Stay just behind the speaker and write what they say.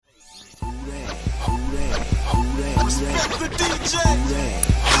the DJ.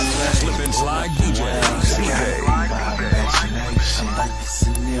 Slip and slide DJ.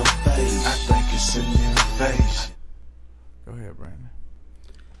 I think it's an invasion. Go ahead, Brandon.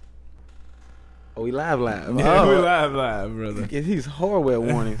 Oh, we live. Yeah, Oh, we live, brother. get these horror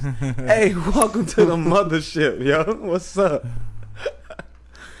warnings. Hey, welcome to the mothership, yo. What's up?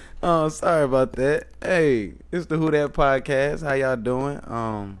 Oh, sorry about that. Hey, it's the WhoDat podcast. How y'all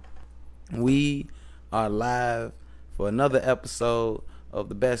doing? We are live for another episode of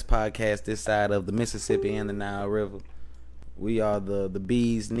the best podcast this side of the Mississippi and the Nile River. We are the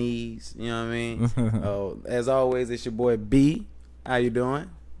bee's knees. You know what I mean? As always, it's your boy B. How you doing?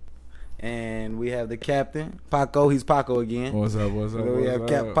 And we have the captain, Paco. He's Paco again. What's up? We have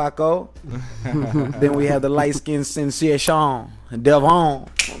Cap Paco. Then we have the light-skinned sensation, Devon.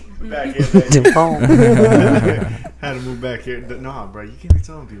 Back here, baby. Devon. Had to move back here. No, bro, you can't be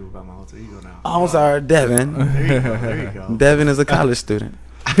telling people about my alter ego now. Oh, I'm sorry, Devin. There you go. Devin is a college student.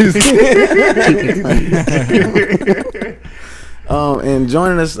 And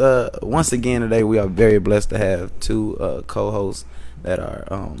joining us once again today, we are very blessed to have two co-hosts that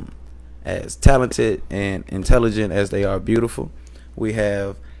are as talented and intelligent as they are beautiful. We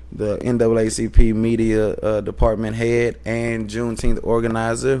have the NAACP media department head and Juneteenth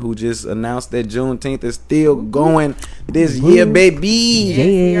organizer who just announced that Juneteenth is still going this year, baby. Yes,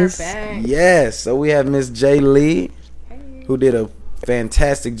 we are back. Yes, so we have Miss J. Lee, who did a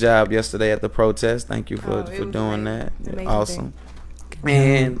fantastic job yesterday at the protest. Thank you for doing that. Awesome.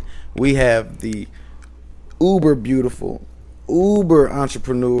 And we have the uber beautiful, uber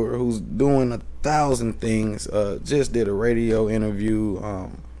entrepreneur who's doing 1,000 things. Just did a radio interview.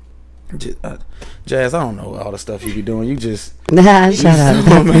 Jazz, I don't know all the stuff you be doing. You just shut up.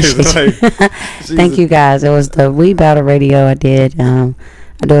 I appreciate you. Thank you guys. It was the We Battle Radio I did. I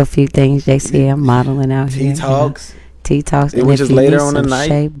do a few things. JC, I'm modeling out here. T-Talks. T-Talks. Which is later on the night.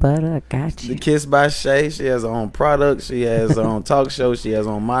 Shea butter, I got you. The Kiss by Shay. She has her own product. She has her own talk show. She has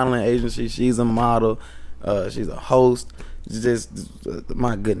her own modeling agency. She's a model. She's a host. Just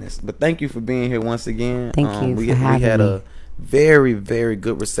my goodness. But thank you for being here once again. Thank you for having me. We had a very, very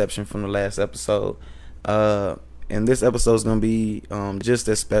good reception from the last episode. And this episode is going to be just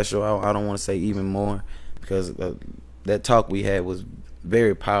as special. I don't want to say even more because that talk we had was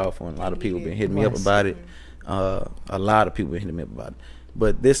very powerful, and a lot of people been hitting me up about it. A lot of people been hitting me up about it.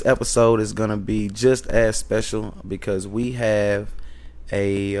 But this episode is going to be just as special because we have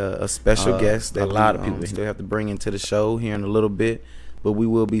a special guest that a lot of people still have to bring into the show here in a little bit. But we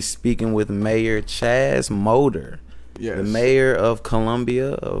will be speaking with Mayor Chaz Moulder, the mayor of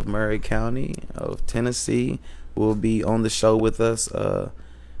Columbia, of Murray County, of Tennessee, will be on the show with us. We're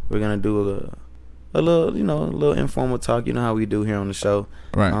gonna do a little informal talk. You know how we do here on the show,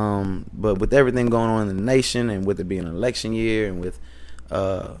 right? But with everything going on in the nation, and with it being an election year, and with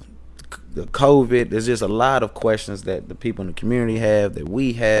the COVID, there's just a lot of questions that the people in the community have, that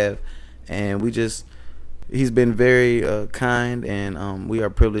we have, and he's been very kind, and we are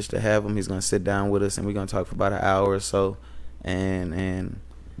privileged to have him. He's going to sit down with us, and we're going to talk for about an hour or so, and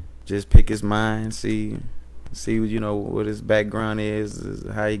just pick his mind, see what his background is,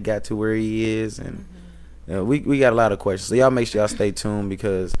 how he got to where he is, and we got a lot of questions. So y'all make sure y'all stay tuned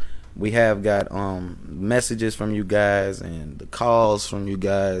because we have got messages from you guys and the calls from you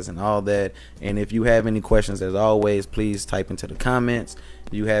guys and all that. And if you have any questions, as always, please type into the comments.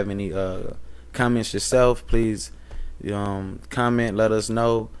 If you have any comments yourself, please comment, let us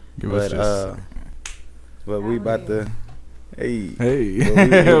know. But we about to we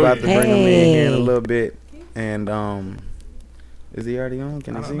about to bring him in here in a little bit. And is he already on?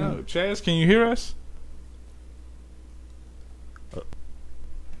 Can I see him? Chaz, can you hear us?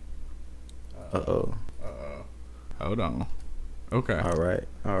 Hold on. Okay.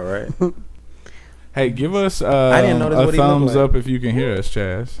 All right. Hey, give us I didn't notice a what he thumbs looked like. up if you can hear us,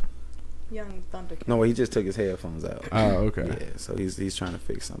 Chaz. Young Thundercat. No, he just took his headphones out. Oh, okay. Yeah, so he's trying to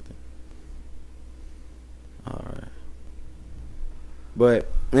fix something. All right. But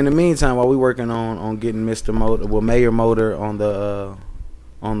in the meantime, while we're working on getting Mr. Moulder, Mayor Moulder on the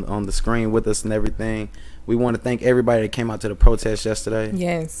screen with us and everything, we want to thank everybody that came out to the protest yesterday.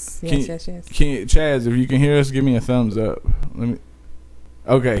 Yes. Chaz, if you can hear us, give me a thumbs up.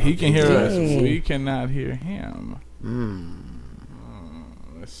 Okay, he can hear us. We cannot hear him.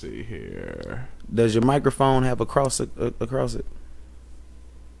 Let's see here. Does your microphone have across it?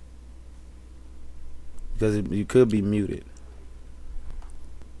 Because you could be muted.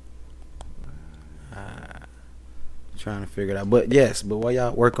 Trying to figure it out. But while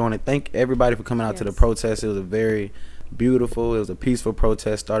y'all work on it, thank everybody for coming out to the protest. It was a very beautiful. It was a peaceful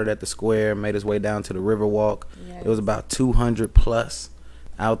protest. Started at the square, made its way down to the Riverwalk. Yes. It was about 200 plus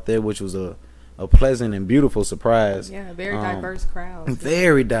out there, which was a pleasant and beautiful surprise. Yeah, very diverse crowd.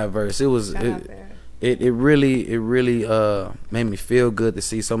 Very diverse. It was. It really made me feel good to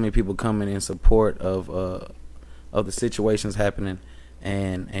see so many people coming in support of the situations happening,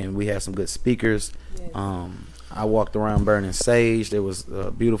 and we had some good speakers. Yes. I walked around burning sage. There was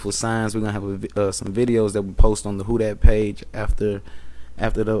beautiful signs. We're gonna have some videos that we post on the WhoDat page after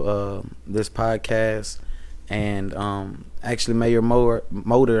the this podcast, and actually Mayor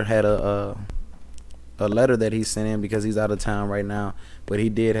Motor had a letter that he sent in because he's out of town right now, but he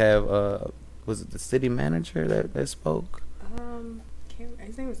did have was it the city manager that spoke?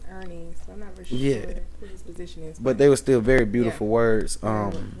 His name was Ernie, so I'm not really Yeah. sure who his position is. But they were still very beautiful words.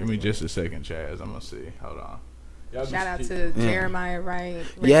 Give me just a second, Chaz. I'm gonna see. Hold on. Y'all Shout out just to Jeremiah Wright,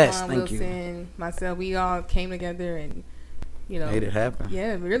 Yes, Raekwon thank you. Wilson, myself. We all came together and Made it happen.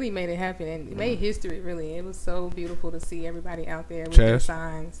 Yeah, really made it happen and it made history. Really, it was so beautiful to see everybody out there with their Chaz?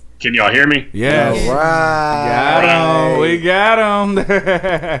 signs. Can y'all hear me? Yes. All right. Got him. We got him.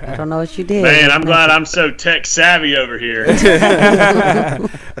 I don't know what you did. Man, I'm glad I'm so tech savvy over here. All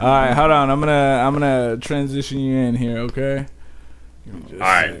right, hold on. I'm gonna transition you in here, okay? Give me just All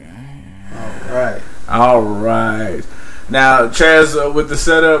right. a second. Right. All right. Now, Chaz, with the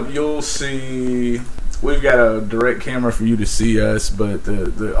setup, you'll see we've got a direct camera for you to see us, but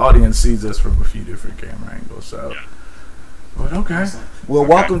the audience sees us from a few different camera angles. So, but okay. Well,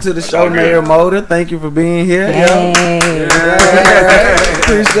 welcome to the show, Mayor Motor. Thank you for being here. Hey.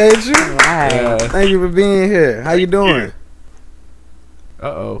 Appreciate you. Right. Thank you for being here. How you doing?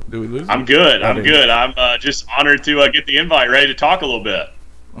 Uh-oh. Did we lose I'm him? good. I I'm didn't. good. I'm just honored to get the invite, ready to talk a little bit.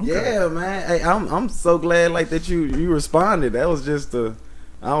 Okay. Yeah, man. Hey, I'm so glad that you responded. That was just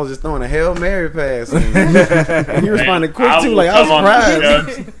I was just throwing a Hail Mary pass. And you responded quick I too. will Like I was come on the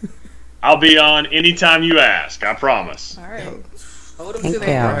surprised. show. I'll be on anytime you ask. I promise. All right, hold them Thank to you.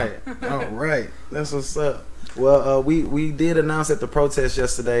 that. All right. That's what's up. Well, we did announce at the protest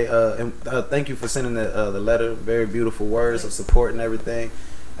yesterday, and thank you for sending the letter. Very beautiful words of support and everything.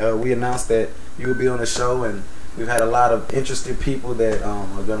 We announced that you will be on the show, and we've had a lot of interested people that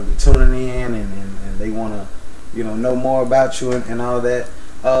are going to be tuning in, and they want to, know more about you and all that.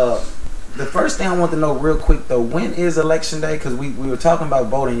 The first thing I want to know real quick though, when is election day? Because we were talking about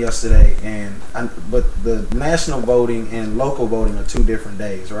voting yesterday, but the national voting and local voting are 2 different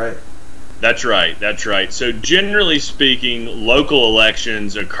days, right? That's right. That's right. So generally speaking, local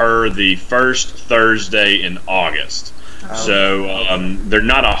elections occur the first Thursday in August. So there are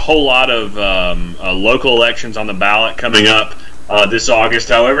not a whole lot of local elections on the ballot coming up this August.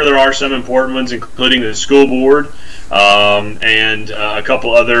 However, there are some important ones, including the school board and a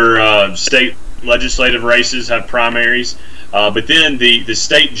couple other state legislative races have primaries. But then the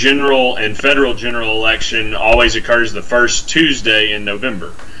state general and federal general election always occurs the first Tuesday in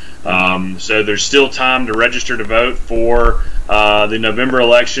November. So there's still time to register to vote for the November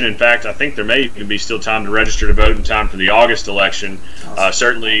election. In fact, I think there may even be still time to register to vote in time for the August election.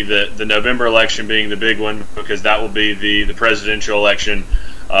 Certainly the November election being the big one, because that will be the presidential election,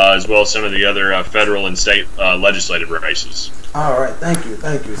 as well as some of the other federal and state legislative races. All right, thank you.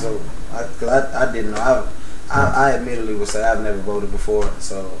 So, I didn't know. I admittedly would say I've never voted before,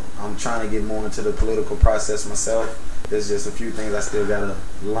 so I'm trying to get more into the political process myself. There's just a few things I still gotta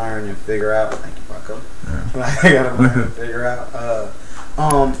learn and figure out. Thank you, Paco. I gotta learn and figure out.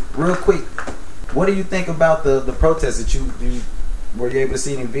 Real quick, what do you think about the protest that you were you able to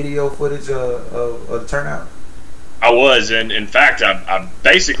see any video footage of the turnout? I was, and in fact, I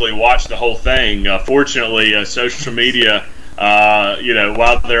basically watched the whole thing. Fortunately, social media,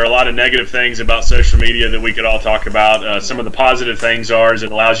 while there are a lot of negative things about social media that we could all talk about, some of the positive things are is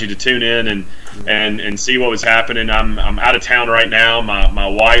it allows you to tune in and see what was happening. I'm out of town right now. My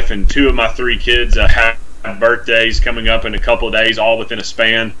wife and 2 of my 3 kids have birthdays coming up in a couple of days, all within a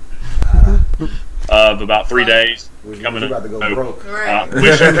span of about 3 days. Coming about to go broke.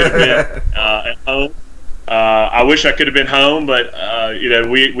 Wish I could have been at home. I wish I could have been home, but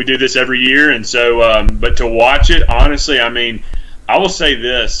we do this every year, and so but to watch it, honestly, I mean, I will say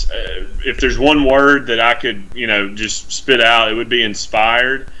this: if there's one word that I could just spit out, it would be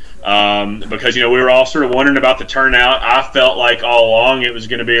inspired. Because we were all sort of wondering about the turnout. I felt like all along it was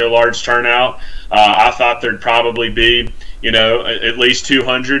going to be a large turnout. I thought there'd probably be at least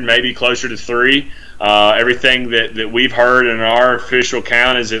 200, maybe closer to 3. Everything that we've heard in our official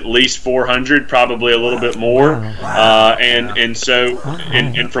count is at least 400, probably a little bit more. And so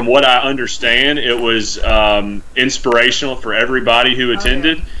from what I understand, it was inspirational for everybody who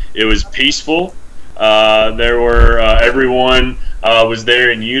attended. It was peaceful. There were everyone was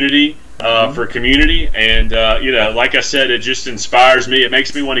there in unity for community, and like I said, it just inspires me. It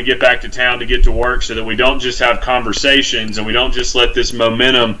makes me want to get back to town to get to work, so that we don't just have conversations and we don't just let this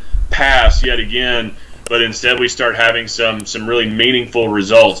momentum pass yet again, but instead we start having some really meaningful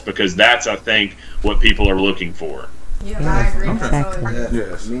results, because that's, I think, what people are looking for. Yeah, I agree. Exactly.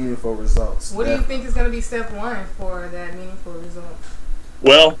 Yes. Meaningful results. What do you think is going to be step one for that meaningful result?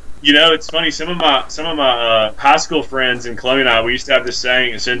 Well, it's funny. Some of my high school friends in Columbia and I, we used to have this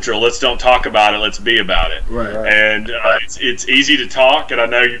saying at Central: "Let's don't talk about it, let's be about it." Right. And it's easy to talk, and I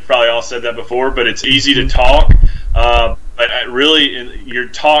know you've probably all said that before, but it's easy to talk. But really, your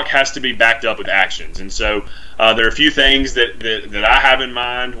talk has to be backed up with actions. And so there are a few things that I have in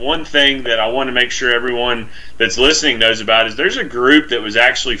mind. One thing that I want to make sure everyone that's listening knows about is there's a group that was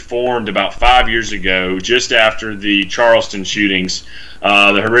actually formed about 5 years ago, just after the Charleston shootings,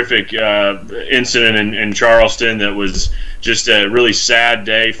 the horrific incident in Charleston that was just a really sad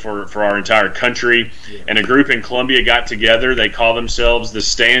day for our entire country. And a group in Columbia got together. They call themselves the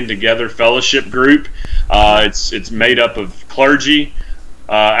Stand Together Fellowship Group. It's made up of clergy,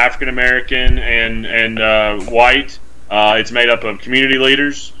 African American and white. It's made up of community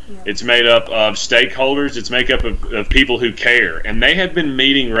leaders. It's made up of stakeholders. It's made up of people who care. And they have been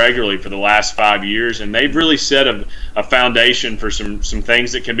meeting regularly for the last 5 years, and they've really set a foundation for some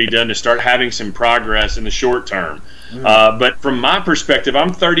things that can be done to start having some progress in the short term. But from my perspective,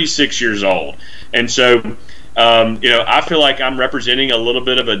 I'm 36 years old. And so, I feel like I'm representing a little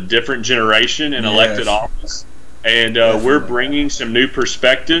bit of a different generation in elected office. And we're bringing some new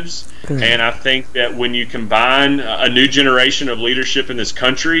perspectives. And I think that when you combine a new generation of leadership in this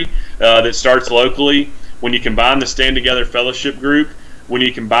country that starts locally, when you combine the Stand Together Fellowship Group, when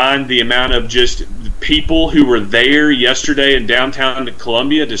you combine the amount of just people who were there yesterday in downtown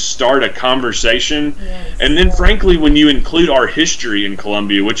Columbia to start a conversation, and then frankly, when you include our history in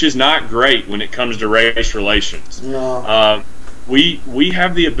Columbia, which is not great when it comes to race relations. We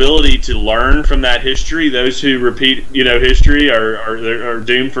have the ability to learn from that history. Those who repeat, history are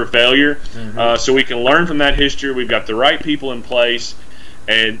doomed for failure. So we can learn from that history. We've got the right people in place.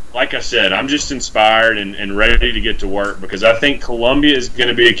 And like I said, I'm just inspired and ready to get to work, because I think Columbia is going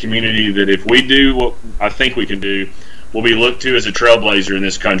to be a community that if we do what I think we can do, will be looked to as a trailblazer in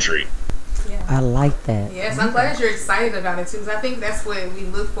this country. I like that. Yes, I'm glad you're excited about it too, because I think that's what we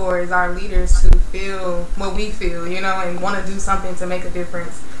look for, is our leaders to feel what we feel, and want to do something to make a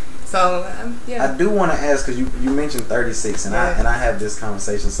difference. So, I do want to ask, because you mentioned 36, and I have this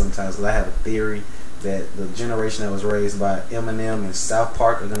conversation sometimes, because I have a theory that the generation that was raised by Eminem and South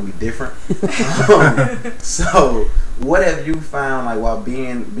Park are going to be different. So, what have you found, like, while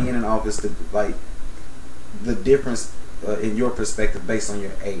being in office, the difference in your perspective based on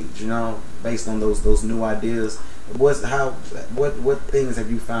your age, based on those new ideas? What things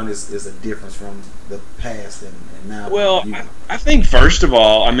have you found is a difference from the past and now? Well, I think first of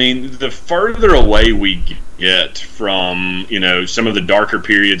all, the further away we get from some of the darker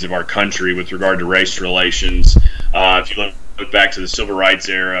periods of our country with regard to race relations, if you look back to the civil rights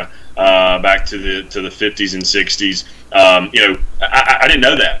era, back to the 50s and 60s, I didn't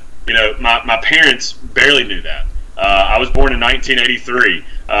know that. My parents barely knew that. I was born in 1983.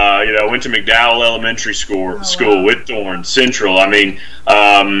 Went to McDowell Elementary School, with Thorne Central.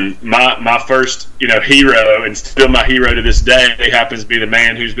 My first, hero, and still my hero to this day, happens to be the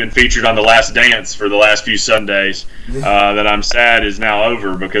man who's been featured on The Last Dance for the last few Sundays. That I'm sad is now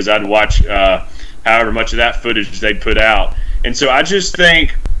over, because I'd watch however much of that footage they'd put out. And so I just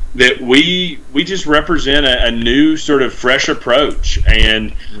think that we just represent a new sort of fresh approach,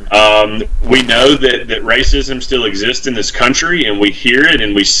 and we know that racism still exists in this country, and we hear it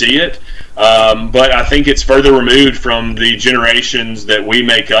and we see it, but I think it's further removed from the generations that we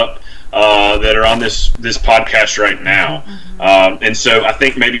make up that are on this podcast right now. And so I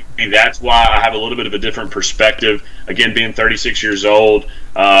think maybe that's why I have a little bit of a different perspective, again, being 36 years old,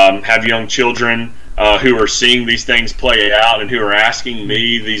 have young children who are seeing these things play out and who are asking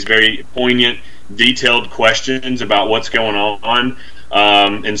me these very poignant, detailed questions about what's going on.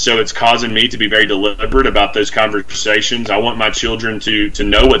 And so it's causing me to be very deliberate about those conversations. I want my children to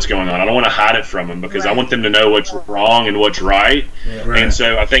know what's going on. I don't want to hide it from them, because I want them to know what's wrong and what's right. And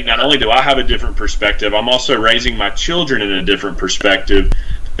so I think not only do I have a different perspective, I'm also raising my children in a different perspective,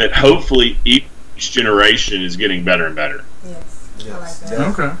 that hopefully each generation is getting better and better. Yes. I like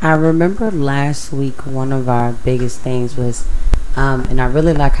that. Okay. I remember last week one of our biggest things was, and I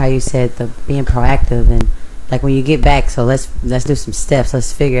really like how you said the being proactive, and like when you get back, so let's do some steps,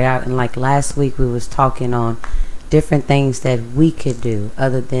 let's figure it out. And like last week we was talking on different things that we could do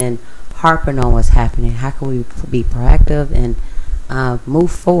other than harping on what's happening. How can we be proactive and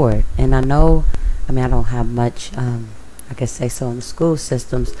move forward? And I know, I mean, I don't have much, I guess say so in the school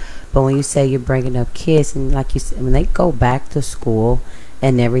systems, but when you say you're bringing up kids, and like you said, when they go back to school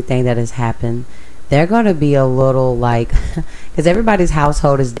and everything that has happened, they're going to be a little like, because everybody's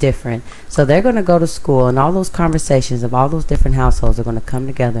household is different. So they're going to go to school, and all those conversations of all those different households are going to come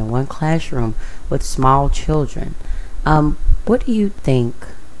together in one classroom with small children. What do you think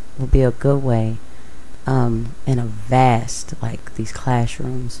would be a good way in a vast, like these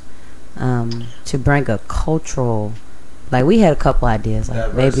classrooms, to bring a cultural, like we had a couple ideas, like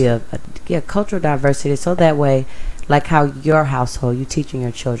diversity. Maybe a cultural diversity, so that way, like how your household, you teaching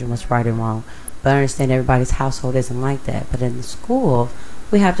your children what's right and wrong. But I understand everybody's household isn't like that. But in the school,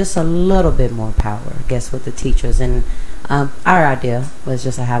 we have just a little bit more power, I guess, with the teachers. And our idea was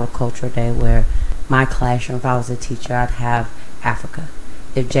just to have a cultural day where my classroom, if I was a teacher, I'd have Africa.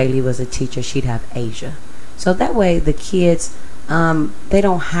 If Jaylee was a teacher, she'd have Asia. So that way the kids, they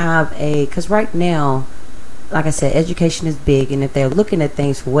don't have because right now, like I said, education is big. And if they're looking at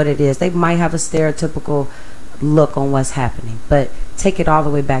things for what it is, they might have a stereotypical look on what's happening, but take it all the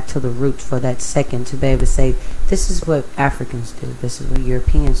way back to the roots for that second to be able to say, this is what Africans do, this is what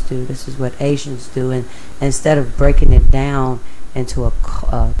Europeans do, this is what Asians do, and instead of breaking it down into a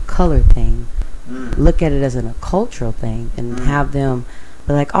color thing, look at it as a cultural thing, and have them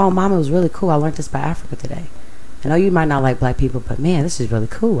be like, oh, mama, it was really cool, I learned this by Africa today. I know you might not like black people, but man, this is really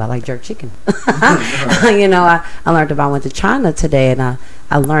cool. I like jerk chicken. You know, I learned about, I went to China today, and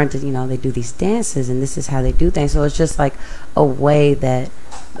I learned that, you know, they do these dances, and this is how they do things. So it's just like a way that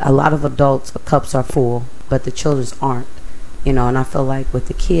a lot of adults' cups are full, but the children's aren't. You know, and I feel like with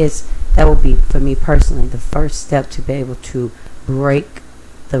the kids, that would be, for me personally, the first step to be able to break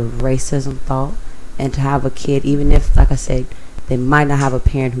the racism thought, and to have a kid, even if, like I said, they might not have a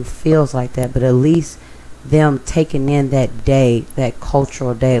parent who feels like that, but at least them taking in that day, that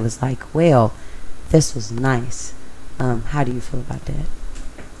cultural day, it was like, well, this was nice. How do you feel about that?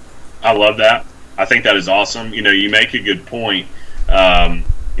 I love that. I think that is awesome. You know, you make a good point. You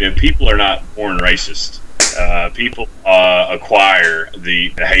know, people are not born racist. People acquire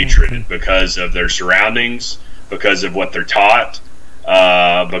the hatred because of their surroundings, because of what they're taught,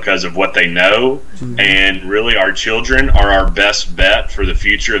 because of what they know. And really, our children are our best bet for the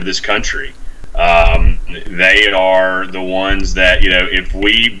future of this country. They are the ones that, you know, if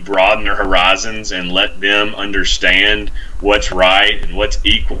we broaden their horizons and let them understand what's right and what's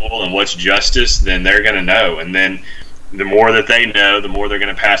equal and what's justice, then they're going to know. And then the more that they know, the more they're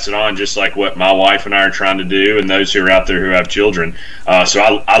going to pass it on, just like what my wife and I are trying to do, and those who are out there who have children. So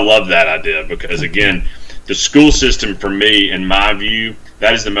I love that idea, because, again, the school system, for me, in my view,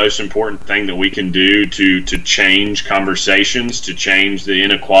 that is the most important thing that we can do to change conversations, to change the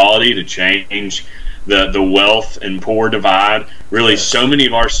inequality, to change the wealth and poor divide. Really, so many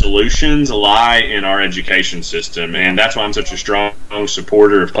of our solutions lie in our education system, and that's why I'm such a strong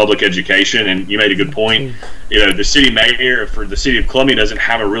supporter of public education. And you made a good point. You know, the city mayor for the city of Columbia doesn't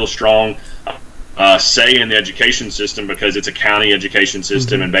have a real strong say in the education system, because it's a county education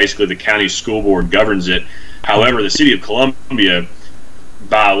system, and basically the county school board governs it. However, the city of Columbia,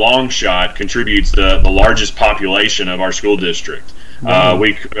 by a long shot, contributes the largest population of our school district.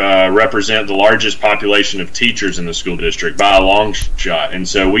 We represent the largest population of teachers in the school district by a long shot, and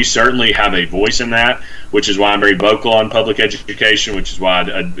so we certainly have a voice in that, which is why I'm very vocal on public education, which is why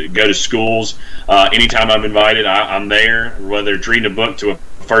I go to schools. Anytime I'm invited, I'm there, whether it's reading a book to a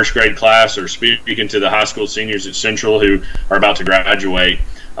first grade class or speaking to the high school seniors at Central who are about to graduate.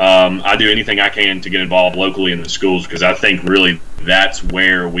 I do anything I can to get involved locally in the schools, because I think really that's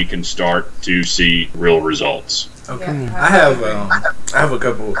where we can start to see real results. Okay, I have a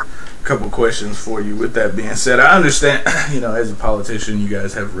couple questions for you. With that being said, I understand, you know, as a politician, you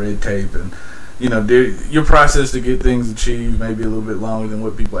guys have red tape, and you know, your process to get things achieved may be a little bit longer than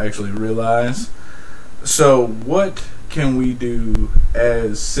what people actually realize. So, what can we do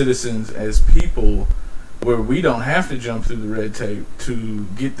as citizens, as people, where we don't have to jump through the red tape to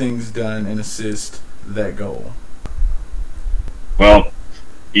get things done and assist that goal? Well,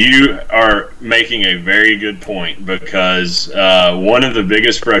 you are making a very good point, because one of the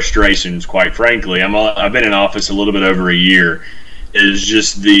biggest frustrations, quite frankly, I've been in office a little bit over a year, is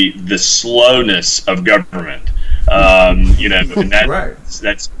just the slowness of government. You know, and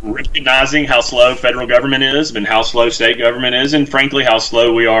that's recognizing how slow federal government is, and how slow state government is, and frankly how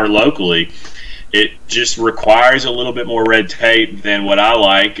slow we are locally. It just requires a little bit more red tape than what I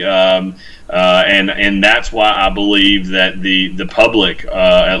like, and that's why I believe that the public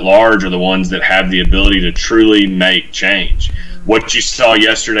at large are the ones that have the ability to truly make change. what you saw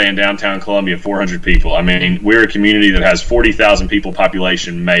yesterday in downtown Columbia, 400 people. I mean, we're a community that has 40,000 people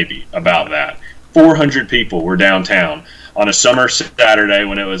population, maybe about that. 400 people were downtown on a summer Saturday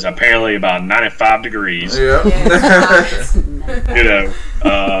when it was apparently about 95 degrees. Yeah.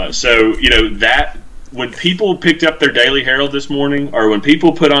 That when people picked up their Daily Herald this morning, or when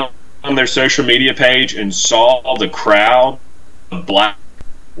people put on their social media page and saw the crowd of black,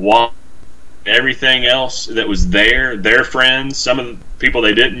 white, everything else that was there, their friends, some of the people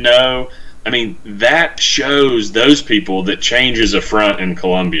they didn't know, I mean, that shows those people that change is afoot in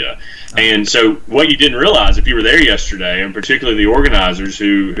Columbia. And so what you didn't realize if you were there yesterday, and particularly the organizers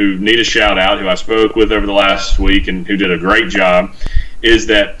who need a shout out, who I spoke with over the last week and who did a great job, is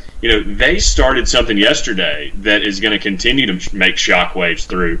that they started something yesterday that is going to continue to make shockwaves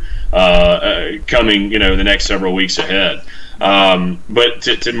through coming the next several weeks ahead. But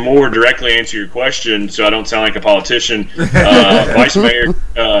to more directly answer your question, so I don't sound like a politician, Vice Mayor,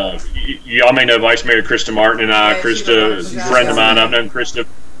 y'all may know Vice Mayor Krista Martin and I. Krista, a friend of mine. I've known Krista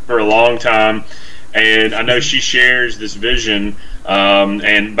for a long time, and I know she shares this vision.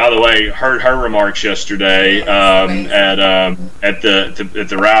 And by the way, heard her remarks yesterday at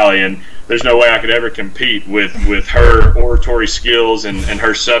the rally, and there's no way I could ever compete with her oratory skills and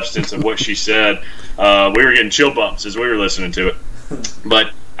her substance of what she said. We were getting chill bumps as we were listening to it.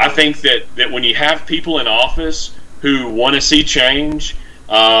 But I think that when you have people in office who want to see change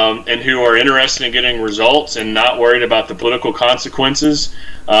and who are interested in getting results and not worried about the political consequences,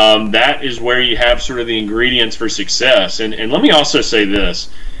 that is where you have sort of the ingredients for success. And let me also say this.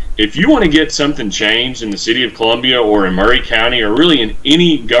 If you want to get something changed in the city of Columbia or in Murray County or really in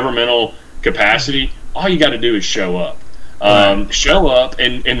any governmental capacity, all you got to do is show up. Show up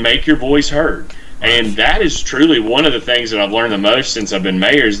and make your voice heard. And that is truly one of the things that I've learned the most since I've been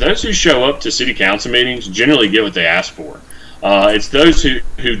mayor is those who show up to city council meetings generally get what they ask for. It's those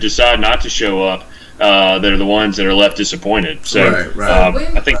who decide not to show up that are the ones that are left disappointed. So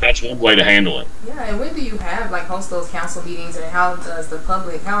I think that's one way to handle it. Yeah, and when do you host those council meetings, and how are the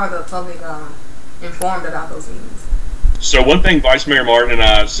public informed about those meetings? So one thing Vice Mayor Martin and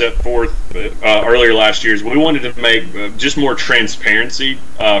I set forth earlier last year is we wanted to make just more transparency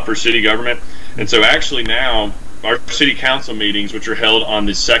for city government. And so actually now our city council meetings, which are held on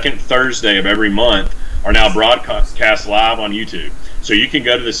the second Thursday of every month, are now broadcast live on YouTube. So you can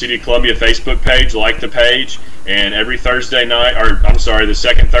go to the City of Columbia Facebook page, like the page, and every Thursday night, the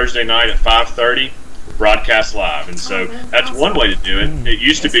second Thursday night at 5:30, broadcast live. And so that's one way to do it. It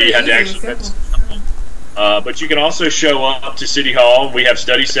used to be you had to actually... but you can also show up to City Hall. We have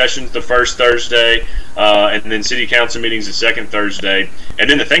study sessions the first Thursday, and then City Council meetings the second Thursday. And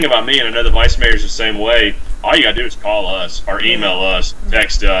then the thing about me, and I know the Vice Mayor's the same way, all you got to do is call us or email us,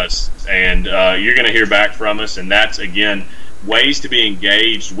 text us, and you're going to hear back from us. And that's, again, ways to be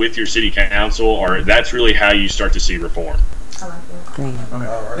engaged with your City Council, or that's really how you start to see reform. I like that. Okay.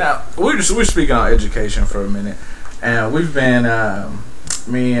 Right. Now, we're speaking on education for a minute, and we've been...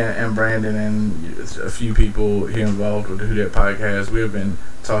 me and Brandon and a few people here involved with the WhoDat podcast, we have been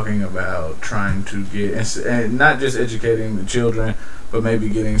talking about trying to get, and not just educating the children, but maybe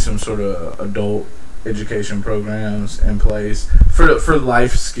getting some sort of adult education programs in place for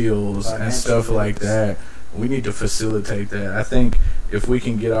life skills and stuff like that. We need to facilitate that. I think if we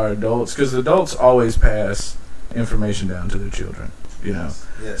can get our adults, because adults always pass information down to their children, Yes.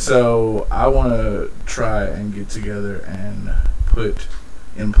 So I want to try and get together and put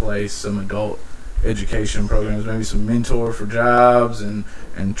in place some adult education programs, maybe some mentor for jobs and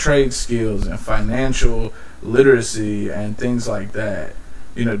trade skills and financial literacy and things like that.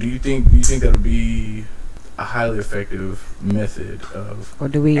 Do you think that would be a highly effective method of? Or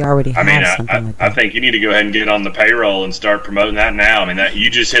do we already have something like that? I think you need to go ahead and get on the payroll and start promoting that now. I mean, that you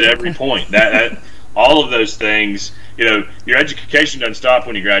just hit every point. That all of those things. Your education doesn't stop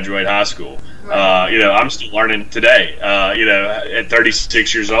when you graduate high school. I'm still learning today, at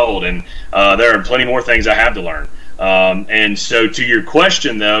 36 years old, and there are plenty more things I have to learn. And so to your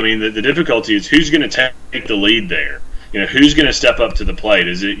question, though, I mean, the difficulty is who's going to take the lead there? Who's going to step up to the plate?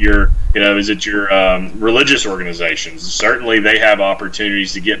 Is it your religious organizations? Certainly they have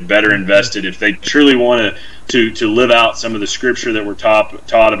opportunities to get better invested if they truly want to live out some of the scripture that we're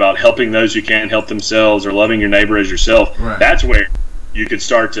taught about helping those who can't help themselves or loving your neighbor as yourself. Right. That's where you could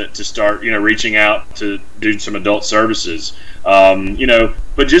start reaching out to do some adult services.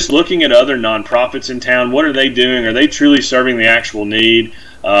 But just looking at other nonprofits in town, what are they doing? Are they truly serving the actual need?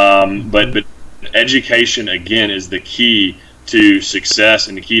 But education, again, is the key to success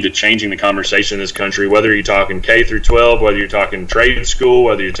and the key to changing the conversation in this country, whether you're talking K through 12, whether you're talking trade school,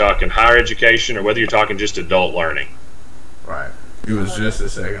 whether you're talking higher education, or whether you're talking just adult learning. Right. It was just a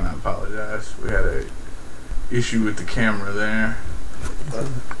second. I apologize. We had a issue with the camera there.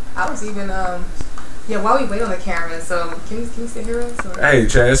 I was even while we wait on the camera, so can you still hear us? Or? Hey,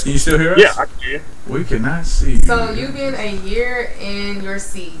 Chaz, can you still hear us? Yeah, I can hear you. We cannot see you. So you've been a year in your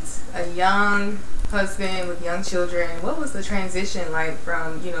seat, a young husband with young children. What was the transition like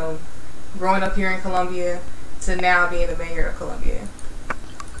from, growing up here in Columbia to now being the mayor of Columbia?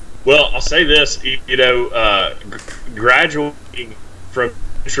 Well, I'll say this, graduating from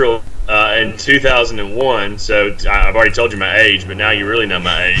Central in 2001, so I've already told you my age, but now you really know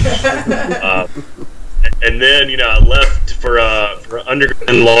my age. And then, I left for undergrad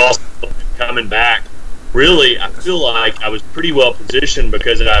in law school, coming back. Really, I feel like I was pretty well positioned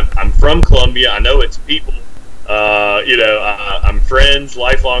because I'm from Columbia. I know its people. I'm friends,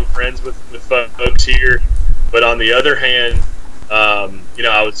 lifelong friends with folks here. But on the other hand, I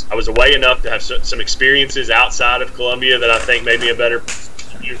was away enough to have some experiences outside of Columbia that I think made me a better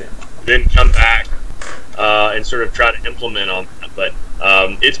person. Then come back and sort of try to implement on that. But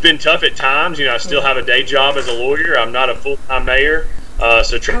it's been tough at times. I still have a day job as a lawyer. I'm not a full-time mayor.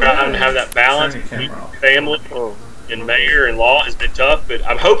 So trying to have that balance between family and mayor and law has been tough. But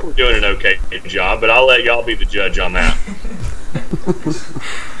I hope we're doing an okay job. But I'll let y'all be the judge on that.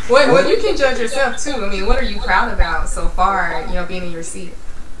 Well, you can judge yourself too. I mean, what are you proud about so far, being in your seat?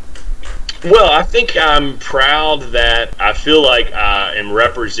 Well, I think I'm proud that I feel like I am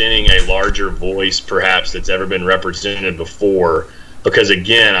representing a larger voice perhaps that's ever been represented before. Because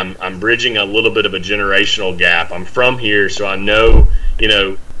again, I'm bridging a little bit of a generational gap. I'm from here, so I know,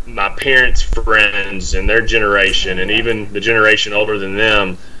 my parents' friends and their generation and even the generation older than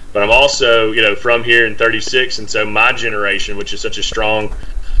them. But I'm also, from here in 36, and so my generation, which is such a strong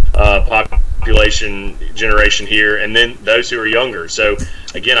population generation here, and then those who are younger. So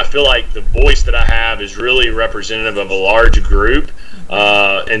again, I feel like the voice that I have is really representative of a large group,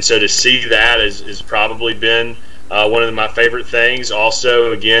 and so to see that is probably been one of my favorite things.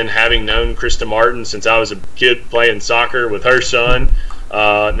 Also, again, having known Krista Martin since I was a kid playing soccer with her son,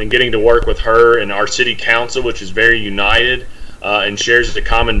 and getting to work with her and our city council, which is very united and shares a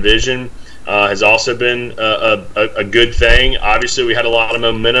common vision, has also been a good thing. Obviously, we had a lot of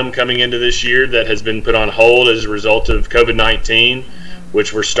momentum coming into this year that has been put on hold as a result of COVID-19,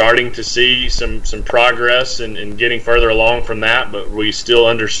 which we're starting to see some progress and getting further along from that. But we still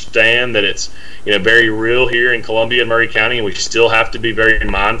understand that it's very real here in Columbia and Murray County, and we still have to be very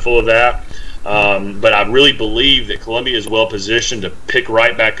mindful of that. But I really believe that Columbia is well positioned to pick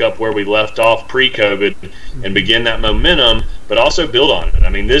right back up where we left off pre-COVID and begin that momentum, but also build on it. I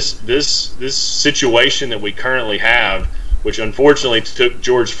mean, this situation that we currently have, which unfortunately took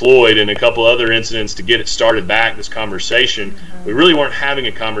George Floyd and a couple other incidents to get it started back, this conversation, we really weren't having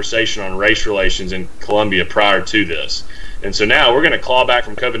a conversation on race relations in Columbia prior to this. And so now we're going to claw back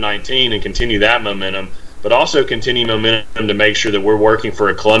from COVID-19 and continue that momentum, but also continue momentum to make sure that we're working for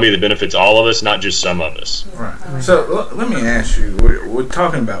a Columbia that benefits all of us, not just some of us. Right. So let me ask you, we're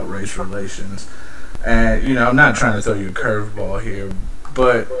talking about race relations, and I'm not trying to throw you a curveball here,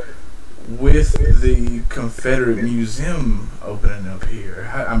 but with the Confederate Museum opening up here,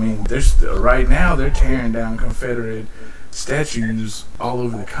 I mean, right now they're tearing down Confederate statues all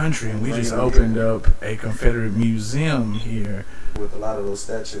over the country, and we just opened up a Confederate Museum here with a lot of those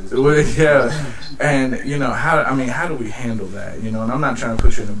statues. Yeah, and how do we handle that? And I'm not trying to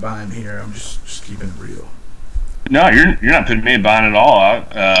put you in a bind here. I'm just keeping it real. No, you're not putting me in bind at all.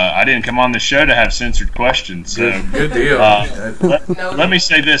 I didn't come on the show to have censored questions. So good deal. Let me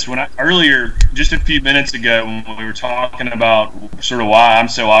say this: earlier, just a few minutes ago, when we were talking about sort of why I'm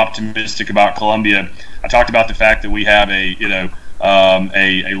so optimistic about Columbia, I talked about the fact that we have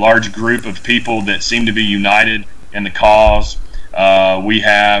a large group of people that seem to be united in the cause. We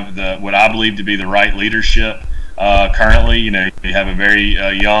have what I believe to be the right leadership currently. We have a very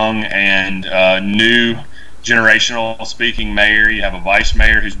young and new generational speaking mayor. You have a vice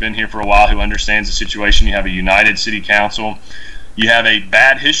mayor who's been here for a while, who understands the situation. You have a united city council. You have a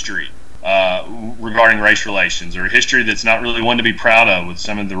bad history regarding race relations, or a history that's not really one to be proud of, with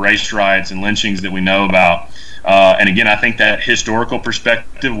some of the race riots and lynchings that we know about. And again, I think that historical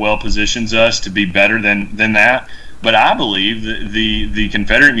perspective well positions us to be better than that. But I believe that the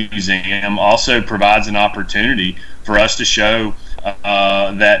Confederate Museum also provides an opportunity for us to show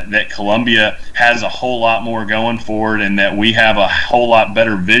that Columbia has a whole lot more going forward, and that we have a whole lot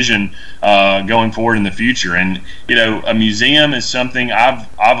better vision going forward in the future. And a museum is something I've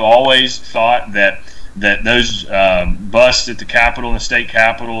always thought that those busts at the Capitol and the state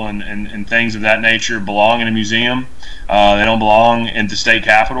Capitol and things of that nature belong in a museum. They don't belong in the state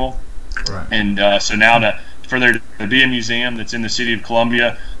Capitol. Right. And so now for there to be a museum that's in the city of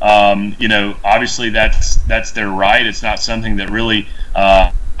Columbia, obviously that's their right. It's not something that really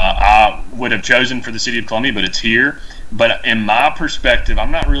I would have chosen for the city of Columbia, but it's here. But in my perspective,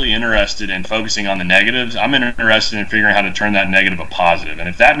 I'm not really interested in focusing on the negatives. I'm interested in figuring out how to turn that negative a positive. And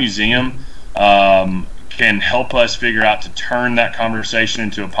if that museum can help us figure out to turn that conversation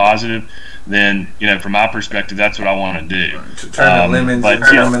into a positive, then, from my perspective, that's what I want to do. To turn the lemons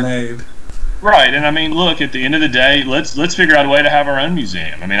into lemonade. Right, and I mean, look, at the end of the day, let's figure out a way to have our own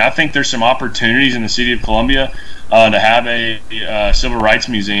museum. I mean, I think there's some opportunities in the city of Columbia to have a civil rights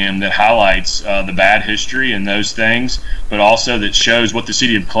museum that highlights the bad history and those things, but also that shows what the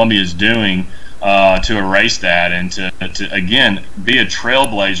city of Columbia is doing to erase that and to again be a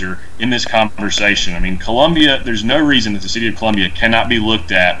trailblazer in this conversation. I mean, Columbia, there's no reason that the city of Columbia cannot be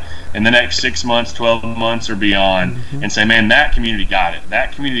looked at in the next 6 months, 12 months, or beyond, and say, man, that community got it.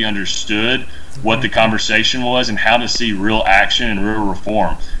 That community understood what the conversation was and how to see real action and real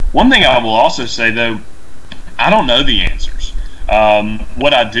reform. One thing I will also say, though, I don't know the answers.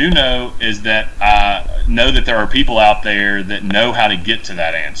 What I do know is that I know that there are people out there that know how to get to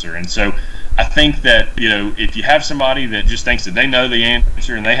that answer. And so I think that, if you have somebody that just thinks that they know the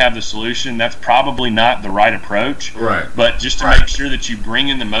answer and they have the solution, that's probably not the right approach. Right. But just to make sure that you bring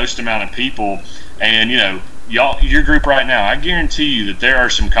in the most amount of people, and, your group right now, I guarantee you that there are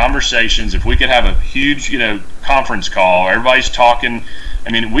some conversations. If we could have a huge, conference call, everybody's talking,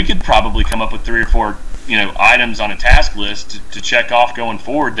 I mean, we could probably come up with 3 or 4 items on a task list to check off going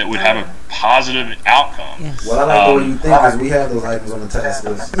forward that would have a positive outcome. Yes. Well, I like the way you think, because we have those items on the task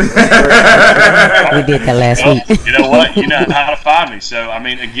list. We did that last week. You know what? You know how to find me. So, I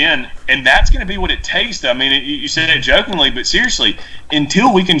mean, again, and that's going to be what it takes, though. I mean, you said it jokingly, but seriously,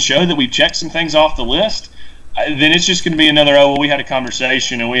 until we can show that we've checked some things off the list, then it's just going to be another, we had a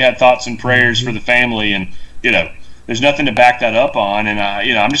conversation and we had thoughts and prayers for the family, and, there's nothing to back that up on, and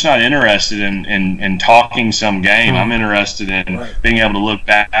I'm just not interested in talking some game. I'm interested in being able to look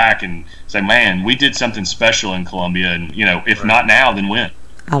back and say, man, we did something special in Columbia, and if not now, then when?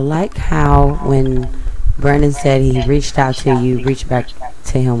 I like how when Brandon said he reached out to you, reached back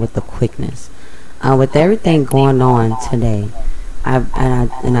to him with the quickness. With everything going on today, I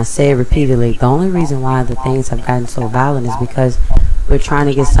say it repeatedly, the only reason why the things have gotten so violent is because we're trying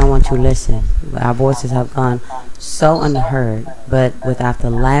to get someone to listen. Our voices have gone so unheard, but after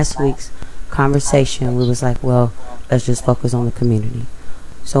last week's conversation, we was like, well, let's just focus on the community.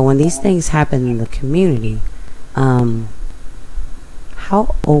 So when these things happen in the community, how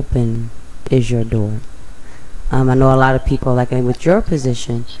open is your door? I know a lot of people, like with your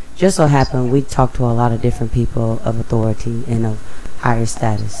position, just so happened we talk to a lot of different people of authority and of higher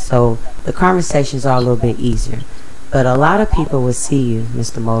status. So the conversations are a little bit easier. But a lot of people will see you,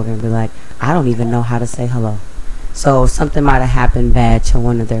 Mr. Morgan, and be like, I don't even know how to say hello. So something might have happened bad to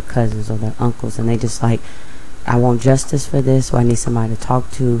one of their cousins or their uncles, and they just like, I want justice for this, or I need somebody to talk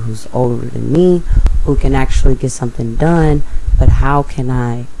to who's older than me, who can actually get something done, but how can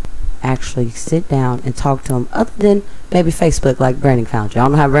I actually sit down and talk to them other than maybe Facebook, like Brandon found you? I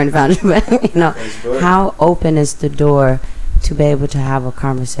don't know how Brandon found you, but how open is the door to be able to have a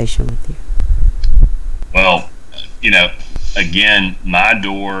conversation with you? Well, again, my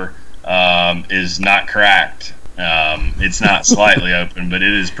door is not cracked. It's not slightly open, but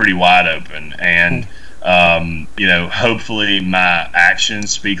it is pretty wide open. And, hopefully my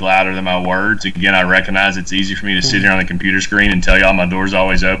actions speak louder than my words. Again, I recognize it's easy for me to sit here on the computer screen and tell y'all my door's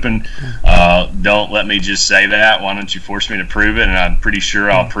always open. Don't let me just say that. Why don't you force me to prove it? And I'm pretty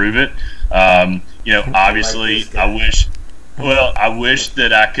sure I'll prove it. Obviously, I wish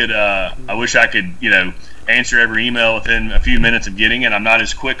that I could, answer every email within a few minutes of getting it. I'm not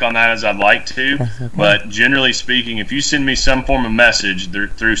as quick on that as I'd like to, but generally speaking, if you send me some form of message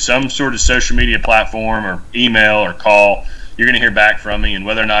through some sort of social media platform or email or call, you're going to hear back from me. And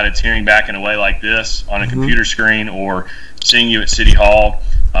whether or not it's hearing back in a way like this on a computer screen or seeing you at City Hall,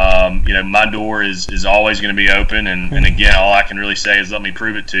 my door is always going to be open. And again, all I can really say is let me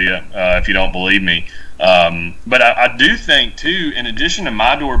prove it to you if you don't believe me. But I do think, too, in addition to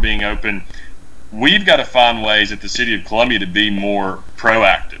my door being open, we've got to find ways at the City of Columbia to be more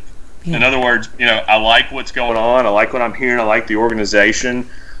proactive. In other words, I like what's going on. I like what I'm hearing. I like the organization.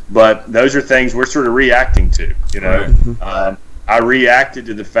 But those are things we're sort of reacting to, I reacted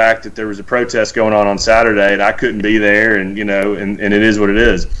to the fact that there was a protest going on Saturday and I couldn't be there, and and it is what it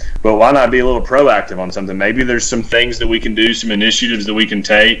is. But why not be a little proactive on something? Maybe there's some things that we can do, some initiatives that we can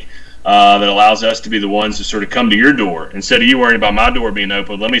take that allows us to be the ones to sort of come to your door. Instead of you worrying about my door being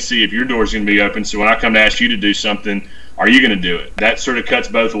open, let me see if your door is going to be open, so when I come to ask you to do something, are you going to do it? That sort of cuts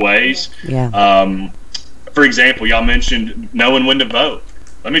both ways. for example, y'all mentioned knowing when to vote.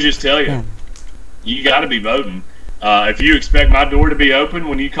 Let me just tell you, you got to be voting. If you expect my door to be open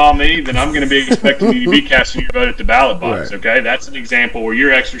when you call me, then I'm going to be expecting you to be casting your vote at the ballot box. Right. Okay, that's an example where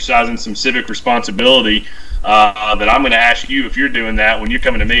you're exercising some civic responsibility that I'm going to ask you if you're doing that when you're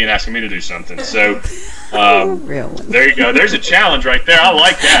coming to me and asking me to do something. So there you go. There's a challenge right there. I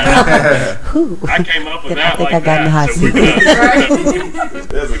like that. I came up with that like that. So we're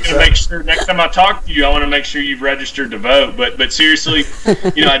going to make sure next time I talk to you, I want to make sure you've registered to vote. But seriously,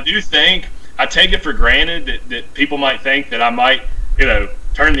 I do think I take it for granted that people might think that I might,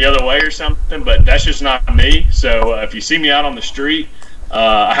 turn the other way or something, but that's just not me. So if you see me out on the street,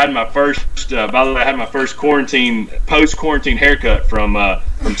 I had my first, by the way, I had my first post-quarantine haircut from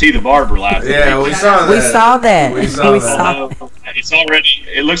T the Barber last week. Yeah, we saw that. It's already,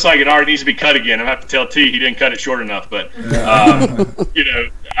 it looks like it already needs to be cut again. I'm going to have to tell T he didn't cut it short enough. But,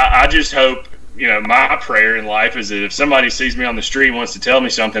 I just hope, my prayer in life is that if somebody sees me on the street and wants to tell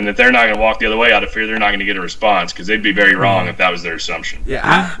me something, that they're not going to walk the other way out of fear they're not going to get a response, because they'd be very wrong if that was their assumption.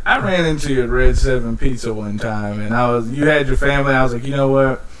 Yeah, I ran into you at Red 7 Pizza one time, and you had your family. I was like, you know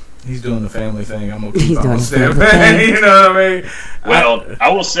what? He's doing the family thing. I'm going to keep on step. You know what I mean? Well,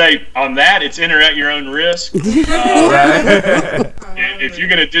 I will say on that, it's enter at your own risk. If you're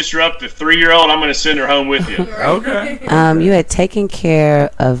going to disrupt the 3-year-old, I'm going to send her home with you. Okay. You had taken care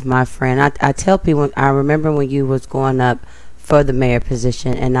of my friend. I tell people, I remember when you was going up for the mayor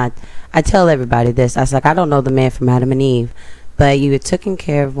position, and I tell everybody this. I was like, I don't know the man from Adam and Eve, but you had taken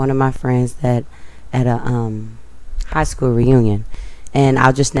care of one of my friends that at a high school reunion. And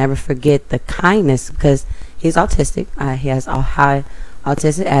I'll just never forget the kindness, because he's autistic. He has high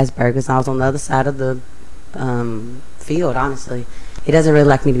autistic Asperger's. I was on the other side of the field, honestly. He doesn't really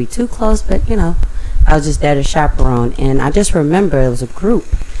like me to be too close, but, I was just there to chaperone. And I just remember it was a group,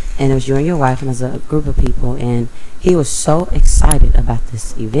 and it was you and your wife, and it was a group of people. And he was so excited about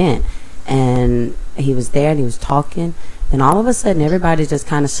this event. And he was there, and he was talking. And all of a sudden, everybody just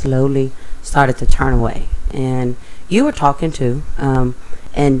kind of slowly started to turn away. And you were talking too, and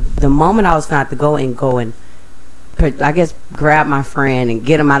the moment I was going to have to go and I guess grab my friend and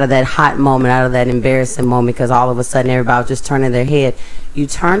get him out of that hot moment, out of that embarrassing moment, because all of a sudden everybody was just turning their head. You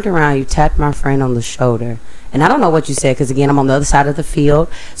turned around, you tapped my friend on the shoulder, and I don't know what you said, because again, I'm on the other side of the field,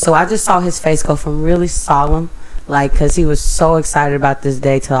 so I just saw his face go from really solemn, because he was so excited about this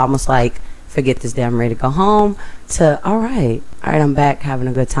day, to almost like, forget this day, I'm ready to go home, to all right, I'm back having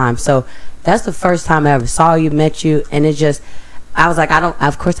a good time. So that's the first time I ever saw you, met you, and it just, I was like,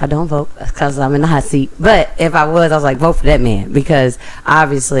 of course I don't vote, because I'm in the hot seat, but if I was like, vote for that man, because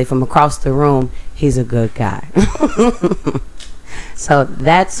obviously from across the room, he's a good guy. So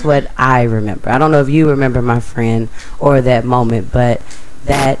that's what I remember. I don't know if you remember my friend or that moment, but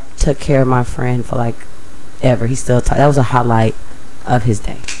that took care of my friend for like ever. He still that was a highlight of his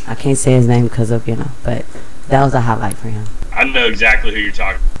day. I can't say his name because of, but that was a highlight for him. I know exactly who you're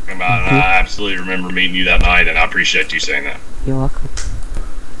talking about, and I absolutely remember meeting you that night, and I appreciate you saying that. You're welcome.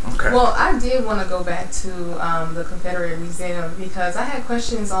 Okay. Well, I did want to go back to the Confederate Museum, because I had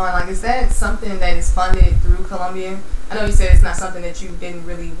questions on, is that something that is funded through Columbia? I know you said it's not something that you didn't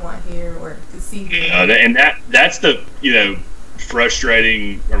really want here or to see here. Yeah, and that's the,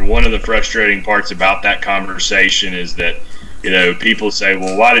 frustrating, or one of the frustrating parts about that conversation is that, people say,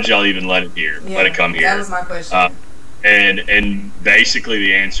 well, why did y'all even let it here? Yeah, let it come here. That was my question. And basically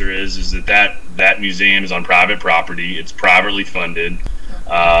the answer is that museum is on private property. It's privately funded.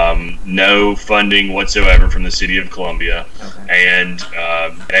 No funding whatsoever from the city of Columbia. Okay. And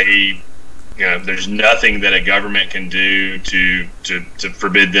there's nothing that a government can do to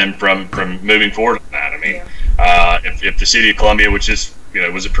forbid them from moving forward on that. I mean, if the city of Columbia, which is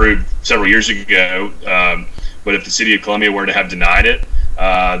was approved several years ago, but if the city of Columbia were to have denied it,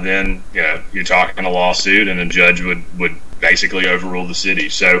 then you're talking a lawsuit, and a judge would basically overrule the city.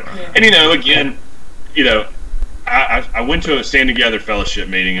 So, and again, I went to a Stand Together Fellowship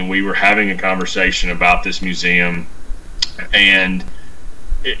meeting, and we were having a conversation about this museum, and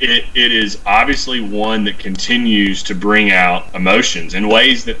it is obviously one that continues to bring out emotions in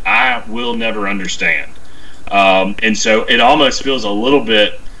ways that I will never understand. And so it almost feels a little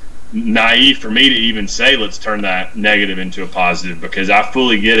bit naive for me to even say let's turn that negative into a positive, because I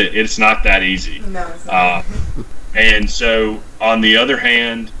fully get it. It's not that easy. No, it's not. And so on the other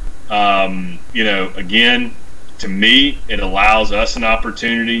hand, again, to me, it allows us an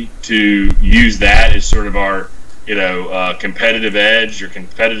opportunity to use that as sort of our competitive edge or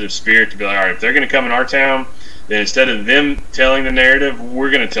competitive spirit, to be like, all right, if they're going to come in our town, then instead of them telling the narrative,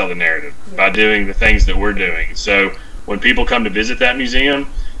 we're going to tell the narrative by doing the things that we're doing. So when people come to visit that museum,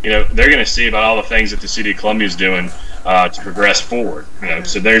 they're going to see about all the things that the city of Columbia is doing to progress forward.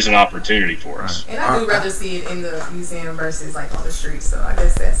 So there's an opportunity for us. And I do rather see it in the museum versus like on the streets. So I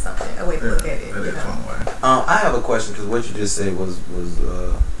guess that's a way to look at it. That is one way. I have a question, because what you just said was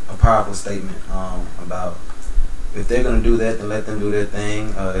a powerful statement about, if they're going to do that, then let them do their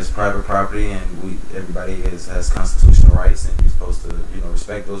thing. It's private property, and everybody has constitutional rights, and you're supposed to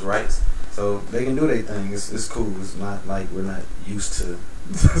respect those rights. So they can do their thing. It's cool. It's not like we're not used to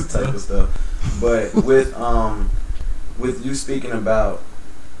this type of stuff. But with you speaking about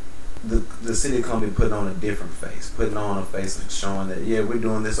the city of Columbia putting on a different face, putting on a face of showing that, yeah, we're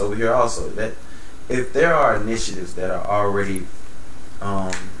doing this over here also. That if there are initiatives that are already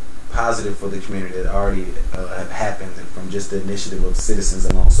positive for the community, that already have happened from just the initiative of citizens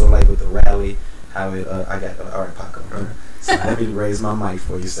alone. So like with the rally, how it I got all right, Paco. Right. So let me raise my mic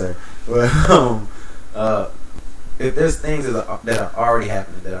for you, sir. But if there's things that are already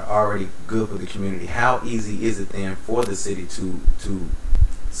happening, that are already good for the community, how easy is it then for the city to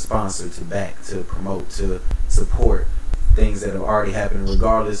sponsor, to back, to promote, to support things that have already happened,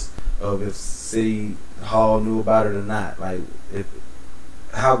 regardless of if City Hall knew about it or not? Like,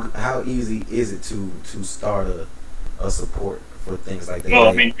 how easy is it to start a support for things like that? Well,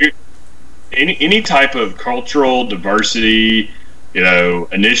 I mean, any type of cultural diversity,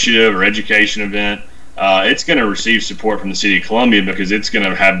 initiative or education event, it's going to receive support from the city of Columbia, because it's going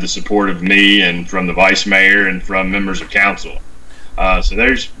to have the support of me and from the vice mayor and from members of council. So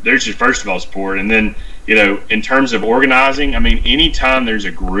there's your first of all support, and then in terms of organizing, I mean, anytime there's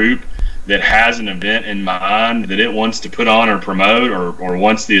a group that has an event in mind that it wants to put on or promote or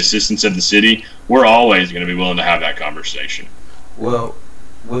wants the assistance of the city, we're always going to be willing to have that conversation. Well,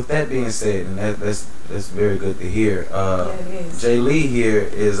 with that being said, and that's very good to hear. Jay Lee here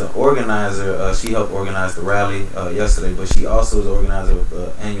is an organizer. She helped organize the rally yesterday, but she also is the organizer of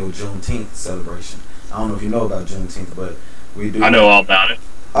the annual Juneteenth celebration. I don't know if you know about Juneteenth, but we do. I know all about it.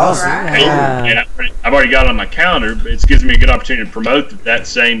 Awesome. Right. And I've already got it on my calendar, but it gives me a good opportunity to promote that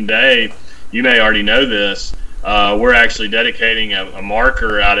same day. You may already know this. We're actually dedicating a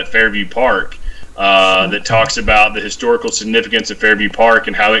marker out at Fairview Park that talks about the historical significance of Fairview Park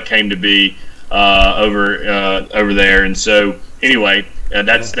and how it came to be over there. And so, anyway,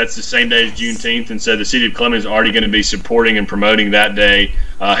 that's the same day as Juneteenth, and so the city of Columbia is already going to be supporting and promoting that day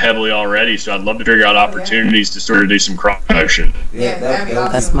heavily already. So I'd love to figure out opportunities to sort of do some cross promotion. Yeah, that'd be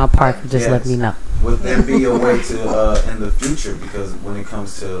awesome. That's my part. Just let me know. Would there be a way to in the future, because when it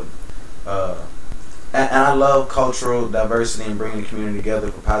comes to and I love cultural diversity and bringing the community together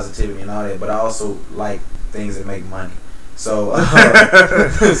for positivity and all that, but I also like things that make money. So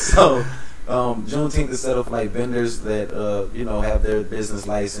Juneteenth is set up like vendors that have their business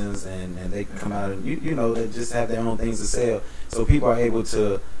license, and they can come out and they just have their own things to sell. So people are able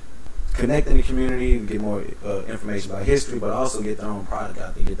to connect in the community and get more information about history, but also get their own product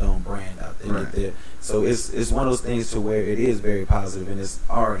out there, get their own brand out there. Right. So it's one of those things to where it is very positive, and it's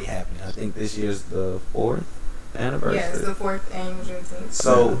already happening. I think this year's the 4th anniversary. Yeah, it's the 4th annual Juneteenth.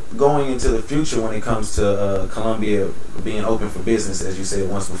 So going into the future, when it comes to Columbia being open for business, as you said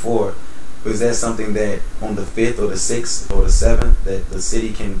once before, is that something that on the 5th or the 6th or the 7th that the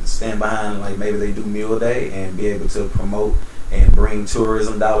city can stand behind, like maybe they do Mule Day and be able to promote and bring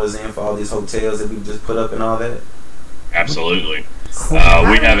tourism dollars in for all these hotels that we just put up and all that? Absolutely. Cool.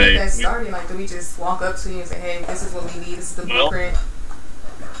 We have a. Started? Like, do we just walk up to you and say, "Hey, this is what we need. This is the blueprint"?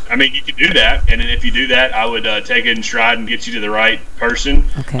 I mean, you can do that, and then if you do that, I would take it in stride and get you to the right person.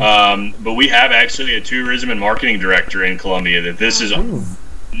 Okay. But we have actually a tourism and marketing director in Columbia that this is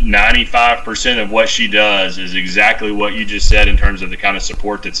 95% of what she does is exactly what you just said in terms of the kind of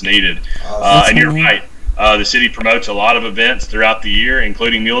support that's needed. And you're right. The city promotes a lot of events throughout the year,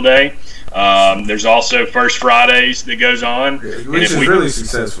 including Mule Day. There's also First Fridays that goes on, which is really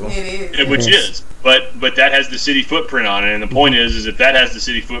successful. It is. Which is, but that has the city footprint on it. And the point is if that has the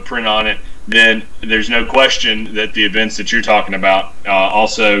city footprint on it, then there's no question that the events that you're talking about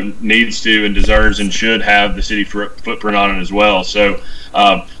also needs to and deserves and should have the city footprint on it as well. So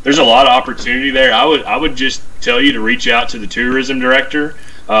there's a lot of opportunity there. I would just tell you to reach out to the tourism director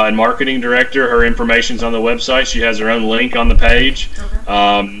and marketing director. Her information's on the website. She has her own link on the page.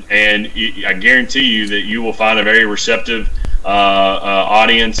 Okay. And I guarantee you that you will find a very receptive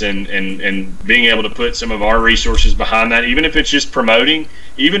audience and being able to put some of our resources behind that, even if it's just promoting,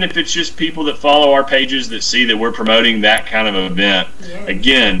 even if it's just people that follow our pages that see that we're promoting that kind of event. Yes.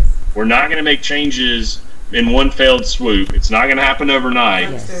 Again, we're not going to make changes in one failed swoop. It's not going to happen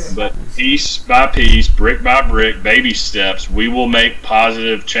overnight, but piece by piece, brick by brick, baby steps, we will make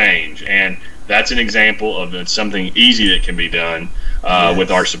positive change. And that's an example of something easy that can be done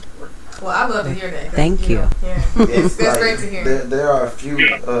with our support. Well, I love to hear that. Thank you. Yeah, It's that's like, great to hear. There are a few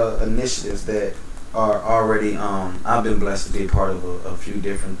initiatives that are already. I've been blessed to be a part of a few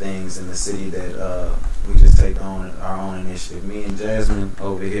different things in the city that we just take on our own initiative. Me and Jasmine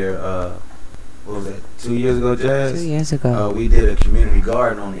over here. What was that? 2 years ago, Jazz? 2 years ago. We did a community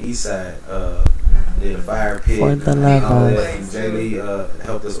garden on the east side. Did a fire pit. For the and love all of. that. And Jay Lee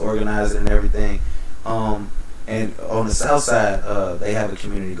helped us organize it and everything. And on the south side, they have a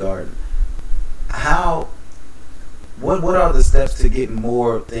community garden. What are the steps to get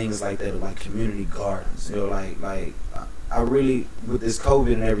more things like that, like community gardens? You know, like I really, with this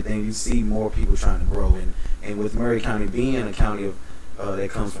COVID and everything, you see more people trying to grow, and with Murray County being a county of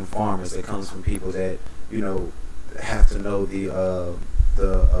that comes from farmers, that comes from people that have to know the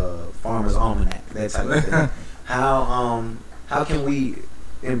Farmer's Almanac, that type of thing. How can we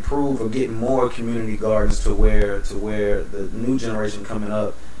improve or get more community gardens to where the new generation coming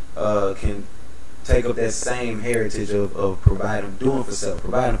up can take up that same heritage of providing for yourself?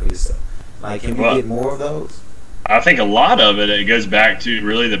 Like, can we get more of those? I think a lot of it goes back to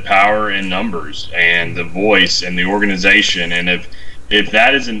really the power in numbers and the voice and the organization. And if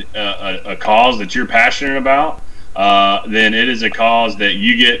that is a cause that you're passionate about, then it is a cause that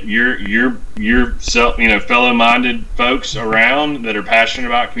you get your fellow-minded folks around that are passionate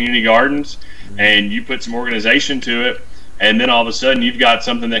about community gardens, and you put some organization to it, and then all of a sudden you've got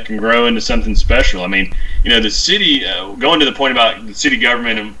something that can grow into something special. I mean, the city, going to the point about the city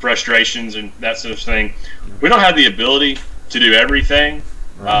government and frustrations and that sort of thing, we don't have the ability to do everything.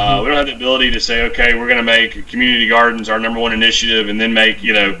 We don't have the ability to say, okay, we're going to make community gardens our number one initiative, and then make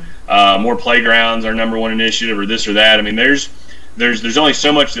more playgrounds our number one initiative, or this or that. I mean, there's only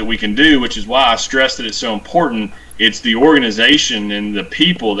so much that we can do, which is why I stress that it's so important. It's the organization and the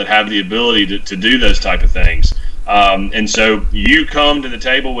people that have the ability to do those type of things. And so you come to the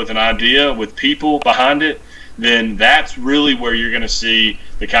table with an idea, with people behind it, then that's really where you're going to see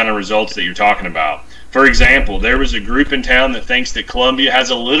the kind of results that you're talking about. For example, there was a group in town that thinks that Columbia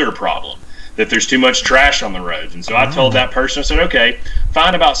has a litter problem, that there's too much trash on the roads. And so I told that person, I said, okay,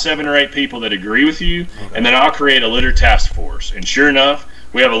 find about 7 or 8 people that agree with you, and then I'll create a litter task force. And sure enough,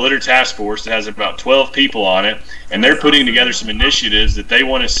 we have a litter task force that has about 12 people on it, and they're putting together some initiatives that they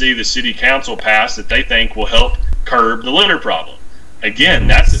want to see the city council pass that they think will help curb the litter problem. Again,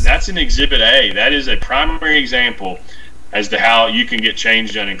 that's an Exhibit A. That is a primary example as to how you can get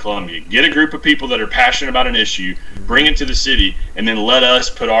change done in Columbia. Get a group of people that are passionate about an issue, bring it to the city, and then let us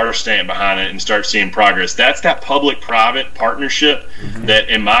put our stamp behind it and start seeing progress. That's that public-private partnership that,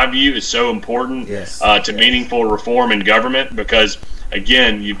 in my view, is so important to meaningful reform in government, because,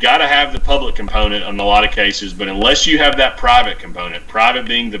 again, you've got to have the public component in a lot of cases, but unless you have that private component, private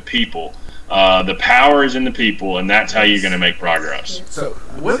being the people, the power is in the people, and that's how you're going to make progress. So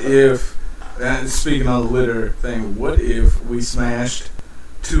what if, and speaking on the litter thing, what if we smashed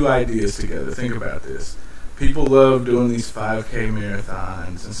 2 ideas together? Think about this. People love doing these 5K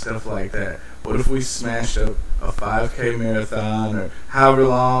marathons and stuff like that. What if we smashed up a 5K marathon or however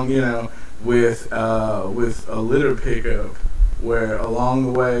long, with a litter pickup, where along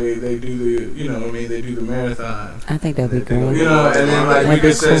the way they do they do the marathon. I think that'd be great. And then we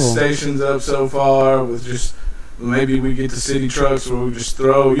could set stations up so far with just, maybe we get the city trucks where we just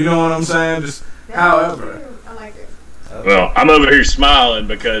throw, you know what I'm saying? Just however. I like it. Well, I'm over here smiling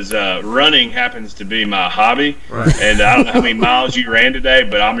because running happens to be my hobby. Right. And I don't know how many miles you ran today,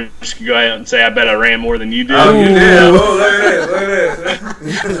 but I'm just going to go ahead and say I bet I ran more than you did. Oh, you did? Oh, look at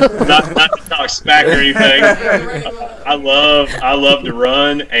that. Not to talk smack or anything. I love to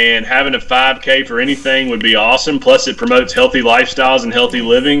run, and having a 5K for anything would be awesome. Plus, it promotes healthy lifestyles and healthy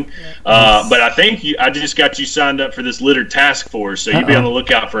living. But I think I just got you signed up for this litter task force, so you be on the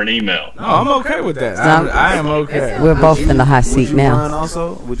lookout for an email. No, I'm okay with that. I am okay. We're both in the hot seat Would you now. run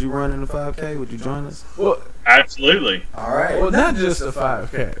also? Would you run in the 5K? Would you join us? Well, Absolutely. All right. well, not just a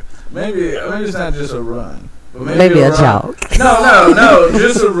 5K. Maybe it's not just a run. But Maybe a run. jog. No,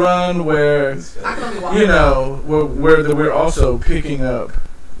 just a run where, I can be walking. where we're also picking up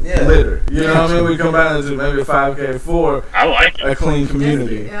litter. You know what I mean? We come out into maybe a 5K for I like it. a clean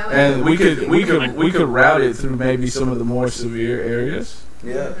community, Yeah, I like and that. we could route it through maybe some of the more severe areas.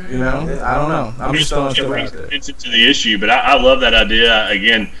 Yeah. I don't know. I'm just throwing stuff out there. It's to the issue, but I love that idea.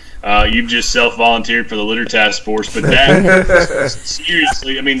 Again, you've just self-volunteered for the litter task force, but that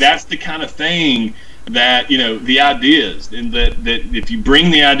seriously, I mean, that's the kind of thing that, the ideas, and that if you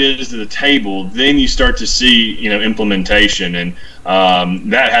bring the ideas to the table, then you start to see, implementation, and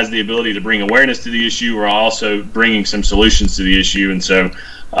that has the ability to bring awareness to the issue, or also bringing some solutions to the issue. And so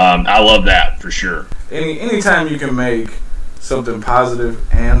I love that for sure. Anytime you can make something positive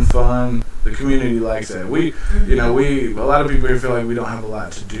and fun, the community likes that. A lot of people here feel like we don't have a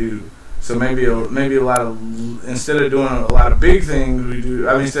lot to do. So maybe a lot of, instead of doing a lot of big things,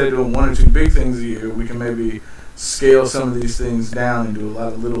 instead of doing 1 or 2 big things a year, we can maybe scale some of these things down and do a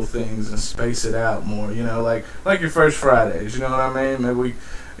lot of little things and space it out more. Like your first Fridays. You know what I mean? Maybe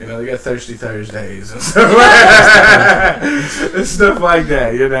they got Thirsty Thursdays and stuff, and stuff like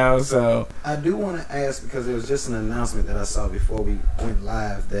that. So I do want to ask, because there was just an announcement that I saw before we went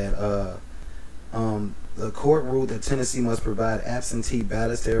live that the court ruled that Tennessee must provide absentee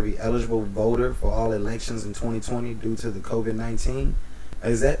ballots to every eligible voter for all elections in 2020 due to the COVID-19.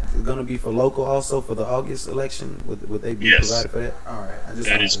 Is that going to be for local also for the August election? Would they be provided for that? All right.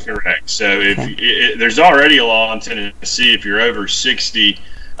 That is correct. So there's already a law in Tennessee, if you're over 60,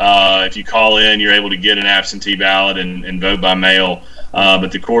 if you call in, you're able to get an absentee ballot and vote by mail.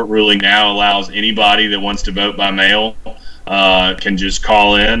 But the court ruling now allows anybody that wants to vote by mail can just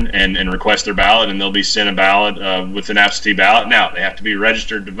call in and request their ballot, and they'll be sent a ballot with an absentee ballot. Now, they have to be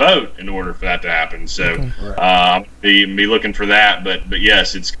registered to vote in order for that to happen. So I'll be looking for that. But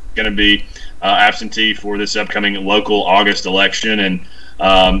yes, it's going to be absentee for this upcoming local August election. And,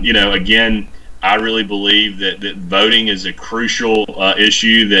 again, I really believe that voting is a crucial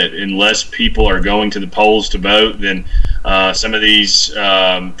issue, that unless people are going to the polls to vote, then some of these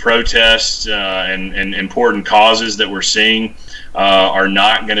protests and important causes that we're seeing are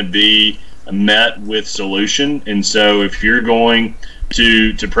not going to be met with solution. And so if you're going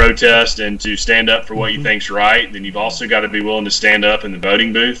to protest and to stand up for what you think's right, then you've also got to be willing to stand up in the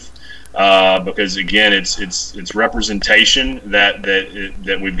voting booth. Because again, it's representation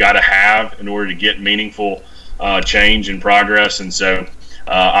that we've got to have in order to get meaningful change and progress. And so,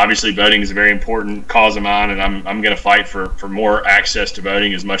 obviously, voting is a very important cause of mine, and I'm going to fight for more access to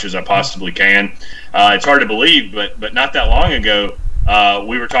voting as much as I possibly can. It's hard to believe, but not that long ago,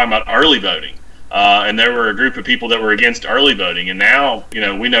 we were talking about early voting. And there were a group of people that were against early voting, and now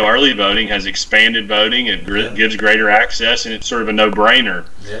we know early voting has expanded voting. It gives greater access, and it's sort of a no-brainer.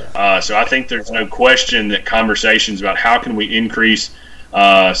 So I think there's no question that conversations about how can we increase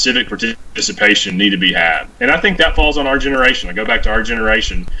civic participation need to be had, and I think that falls on our generation. I go back to our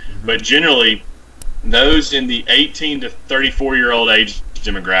generation, but generally those in the 18 to 34-year-old age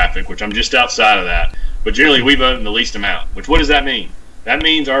demographic, which I'm just outside of that, but generally we vote in the least amount. Which, what does that mean? That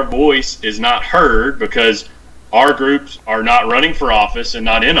means our voice is not heard because our groups are not running for office and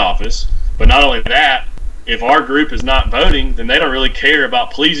not in office. But not only that, if our group is not voting, then they don't really care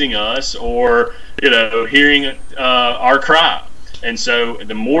about pleasing us or hearing our cry. And so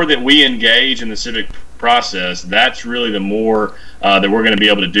the more that we engage in the civic process, that's really the more that we're going to be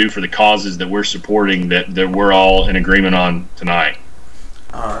able to do for the causes that we're supporting, that we're all in agreement on tonight.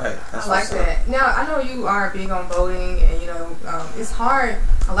 All right. I like that. Now, I know you are big on voting, and it's hard.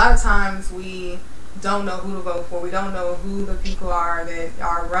 A lot of times we don't know who to vote for. We don't know who the people are that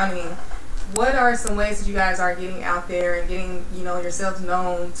are running. What are some ways that you guys are getting out there and getting yourselves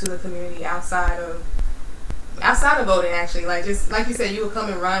known to the community outside of voting? Actually, just like you said, you would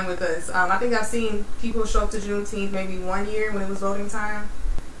come and run with us. I think I've seen people show up to Juneteenth maybe one year when it was voting time.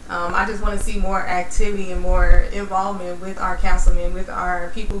 I just want to see more activity and more involvement with our councilmen, with our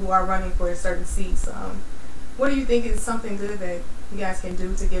people who are running for certain seats. What do you think is something good that you guys can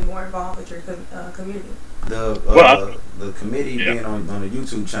do to get more involved with your community? The committee being on the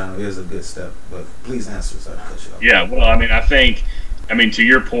YouTube channel is a good step, but please answer so I can cut you off. Yeah, well, I mean, to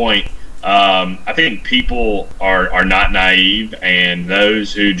your point, I think people are not naive, and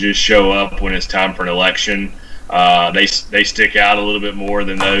those who just show up when it's time for an election, they stick out a little bit more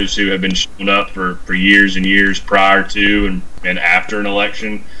than those who have been showing up for years and years prior to and after an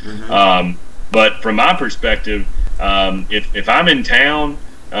election. But from my perspective, if I'm in town,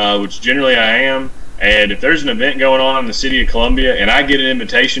 which generally I am, and if there's an event going on in the city of Columbia and I get an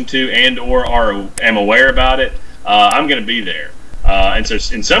invitation to and/or am aware about it, I'm going to be there. And so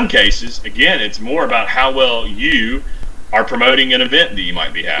in some cases, again, it's more about how well you are promoting an event that you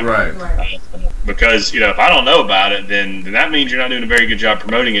might be having. Right. Because, if I don't know about it, then that means you're not doing a very good job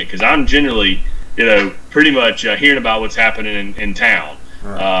promoting it, because I'm generally, pretty much hearing about what's happening in town.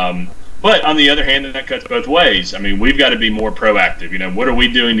 Right. But on the other hand, that cuts both ways. I mean, we've got to be more proactive. What are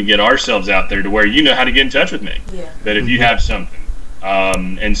we doing to get ourselves out there to where you know how to get in touch with me? Yeah. That if you have something.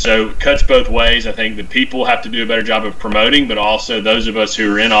 And so it cuts both ways. I think that people have to do a better job of promoting, but also those of us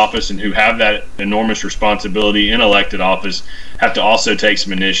who are in office and who have that enormous responsibility in elected office have to also take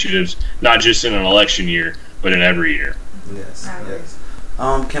some initiatives, not just in an election year, but in every year. Yes.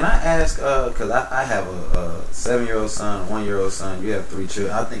 Can I ask? Because I have a 7-year-old son, a 1-year-old son. You have 3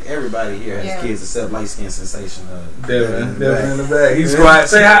 children. I think everybody here has kids except light skin sensation. Devin in the back. He's quiet.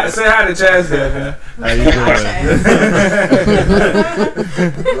 Say hi to Chaz, Devin. How you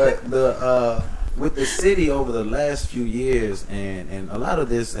doing? But with the city over the last few years, and a lot of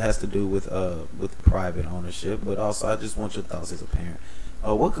this has to do with private ownership, but also I just want your thoughts as a parent.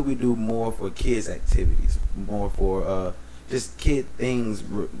 What could we do more for kids' activities, more for just kid things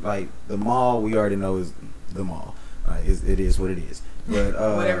like the mall? We already know is the mall. It is what it is. But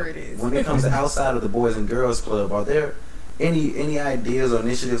whatever it is. When it comes to outside of the Boys and Girls Club, are there any ideas or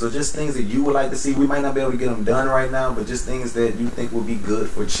initiatives or just things that you would like to see? We might not be able to get them done right now, but just things that you think would be good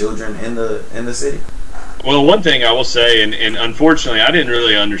for children in the city. Well, one thing I will say, and unfortunately I didn't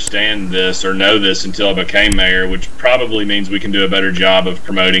really understand this or know this until I became mayor, which probably means we can do a better job of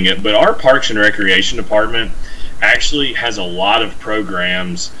promoting it, but our Parks and Recreation Department actually has a lot of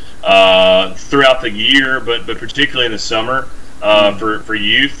programs throughout the year, but particularly in the summer for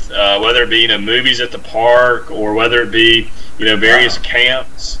youth, whether it be movies at the park or whether it be various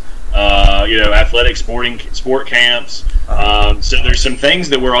camps, athletic sport camps. So there's some things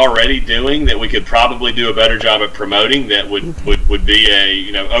that we're already doing that we could probably do a better job at promoting that would be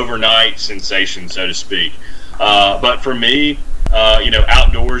a overnight sensation, so to speak. But for me,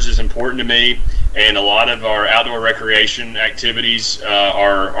 outdoors is important to me, and a lot of our outdoor recreation activities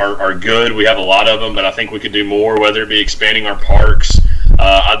are good. We have a lot of them, but I think we could do more, whether it be expanding our parks.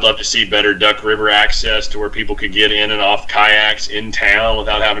 I'd love to see better Duck River access to where people could get in and off kayaks in town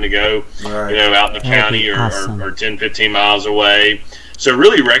without having to go, out in the county or 10, 15 miles away. So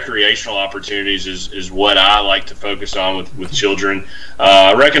really recreational opportunities is what I like to focus on with children,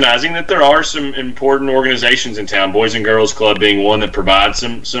 recognizing that there are some important organizations in town, Boys and Girls Club being one that provides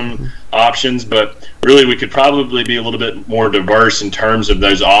some options, but really we could probably be a little bit more diverse in terms of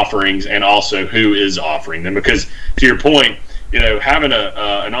those offerings and also who is offering them. Because to your point, having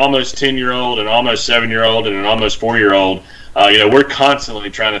an almost 10-year-old, an almost 7-year-old, and an almost 4-year-old, we're constantly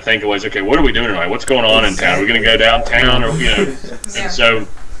trying to think of ways. Okay, what are we doing tonight? What's going on in town? Are we going to go downtown, or And so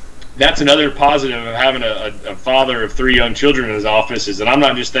that's another positive of having a father of 3 young children in his office is that I'm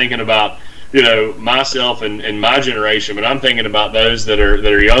not just thinking about myself and my generation, but I'm thinking about those that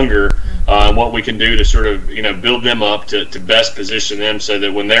are younger, what we can do to sort of build them up to best position them so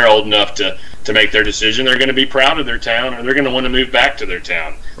that when they're old enough to make their decision, they're going to be proud of their town or they're going to want to move back to their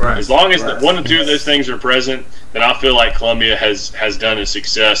town. Right. As long as one or two of those things are present, then I feel like Columbia has done a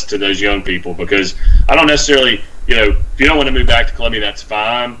success to those young people, because I don't necessarily, if you don't want to move back to Columbia, that's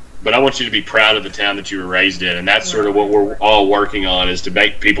fine. But I want you to be proud of the town that you were raised in, and that's sort of what we're all working on, is to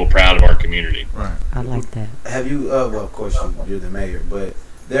make people proud of our community. Right. I like that. Have you? Well, of course you're the mayor, but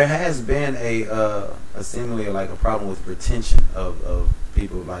there has been a seemingly like a problem with retention of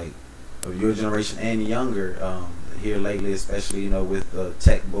people like of your generation and younger here lately, especially with the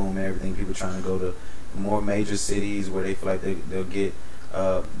tech boom and everything. People trying to go to more major cities where they feel like they'll get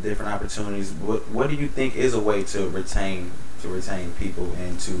different opportunities. What do you think is a way to retain people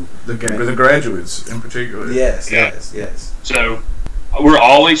and to the graduates in particular? Yes. So we're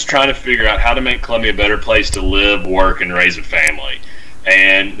always trying to figure out how to make Columbia a better place to live, work, and raise a family.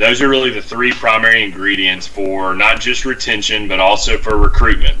 And those are really the 3 primary ingredients for not just retention, but also for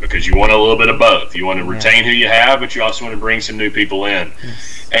recruitment, because you want a little bit of both. You want to retain who you have, but you also want to bring some new people in.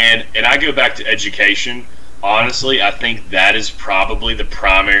 Yes. And I go back to education. Honestly, I think that is probably the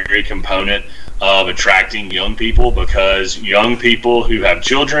primary component of attracting young people, because young people who have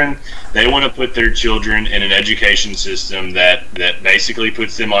children, they want to put their children in an education system that basically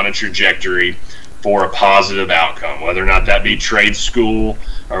puts them on a trajectory for a positive outcome, whether or not that be trade school,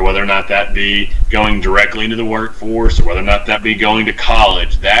 or whether or not that be going directly into the workforce, or whether or not that be going to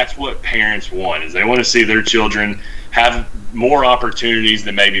college. That's what parents want, is they want to see their children have more opportunities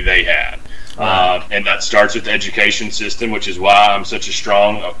than maybe they had. And that starts with the education system, which is why I'm such a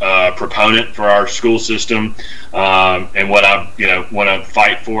strong proponent for our school system, and what I want to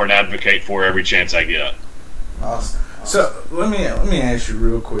fight for and advocate for every chance I get. Awesome. So let me ask you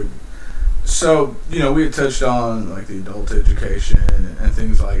real quick. So we had touched on like the adult education and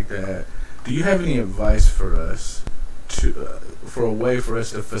things like that. Do you have any advice for us for a way for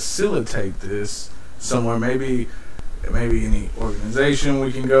us to facilitate this somewhere? Maybe any organization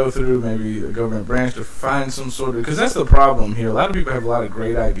we can go through, maybe a government branch, to find some sort of, because that's the problem here. A lot of people have a lot of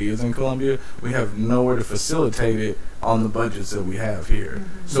great ideas in Columbia. We have nowhere to facilitate it on the budgets that we have here.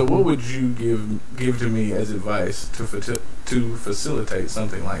 Mm-hmm. So what would you give to me as advice to facilitate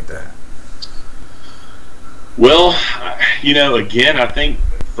something like that? Well, again, I think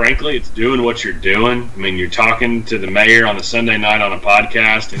frankly, it's doing what you're doing. I mean, you're talking to the mayor on a Sunday night on a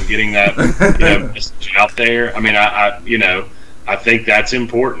podcast and getting that message out there. I mean, I think that's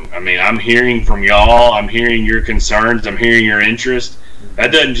important. I mean, I'm hearing from y'all. I'm hearing your concerns. I'm hearing your interest.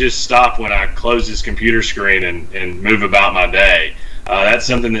 That doesn't just stop when I close this computer screen and move about my day. That's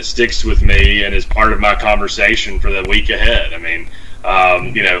something that sticks with me and is part of my conversation for the week ahead. I mean,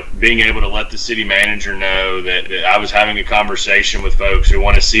 being able to let the city manager know that I was having a conversation with folks who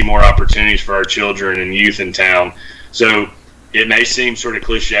want to see more opportunities for our children and youth in town. So it may seem sort of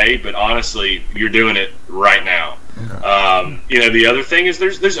cliche, but honestly, you're doing it right now. Okay. The other thing is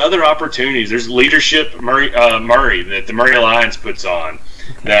there's other opportunities. There's leadership Murray that the Murray Alliance puts on.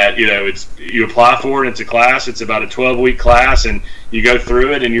 That you apply for it. It's a class. It's about a 12-week class, and you go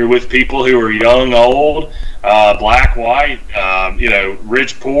through it, and you're with people who are young, old, black, white,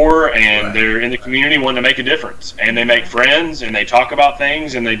 rich, poor, and they're in the community wanting to make a difference. And they make friends, and they talk about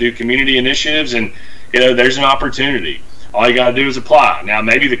things, and they do community initiatives, and there's an opportunity. All you got to do is apply. Now,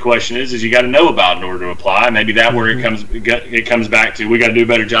 maybe the question is you got to know about it in order to apply. Maybe that's where it comes back to. We got to do a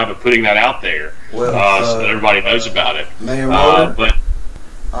better job of putting that out there, so that everybody knows about it. But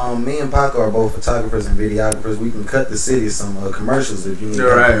me and Paco are both photographers and videographers. We can cut the city some commercials if you need.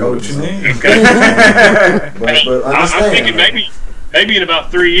 Right, what you need. Okay. but I'm thinking maybe in about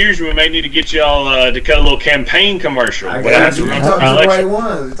 3 years we may need to get y'all to cut a little campaign commercial. You're talking to the right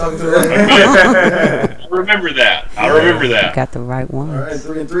ones. You're talking to the right ones. I remember that. I remember that. You got the right ones.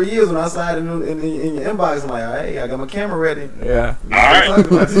 All right, in 3 years when I slide in your inbox, I'm like, hey, I got my camera ready. Yeah. All right.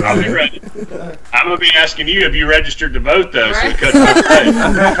 I'll be ready. I'm going to be asking you, have you registered to vote, though? Right. So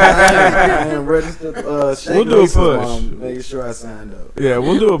I am registered. We'll do a push. Making sure I signed up. Yeah,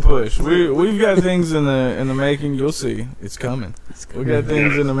 we'll do a push. We've got things in the making. You'll see. It's coming. We got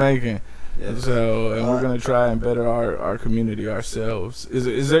things in the making. Yeah. So, and we're going to try and better our community ourselves.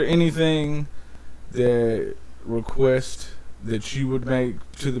 Is there anything that request that you would make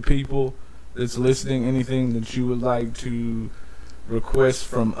to the people that's listening? Anything that you would like to request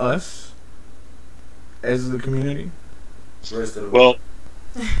from us as the community? Well,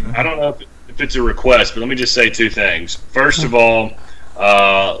 I don't know if it's a request, but let me just say two things. First of all,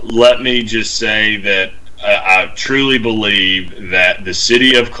 let me just say that I truly believe that the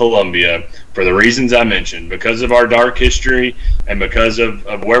city of Columbia, for the reasons I mentioned, because of our dark history and because of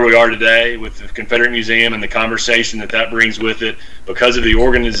where we are today with the Confederate Museum and the conversation that brings with it, because of the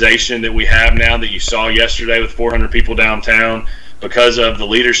organization that we have now that you saw yesterday with 400 people downtown, because of the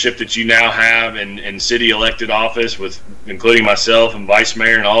leadership that you now have in city elected office, with including myself and vice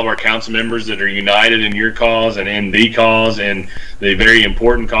mayor and all of our council members that are united in your cause and in the cause and the very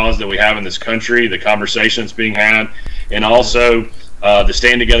important cause that we have in this country, the conversation that's being had, and also the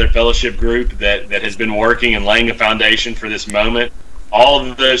Stand Together Fellowship Group that has been working and laying a foundation for this moment. All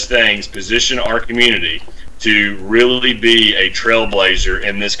of those things position our community to really be a trailblazer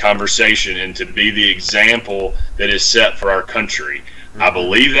in this conversation and to be the example that is set for our country. I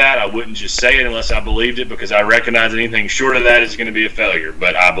believe that. I wouldn't just say it unless I believed it, because I recognize anything short of that is going to be a failure.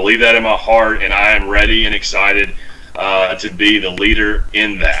 But I believe that in my heart, and I am ready and excited to be the leader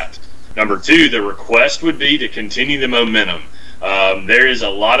in that. Number two, the request would be to continue the momentum. There is a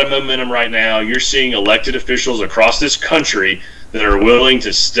lot of momentum right now. You're seeing elected officials across this country that are willing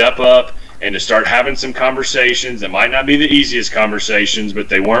to step up and to start having some conversations that might not be the easiest conversations, but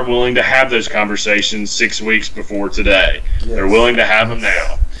they weren't willing to have those conversations 6 weeks before today. Yes. They're willing to have them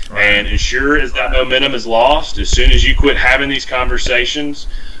now. Right. And as sure as that momentum is lost, as soon as you quit having these conversations,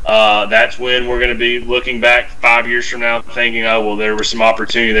 that's when we're going to be looking back 5 years from now thinking, oh, well, there was some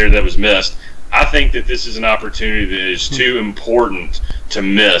opportunity there that was missed. I think that this is an opportunity that is too important to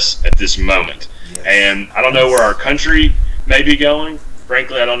miss at this moment. Yes. And I don't know where our country may be going.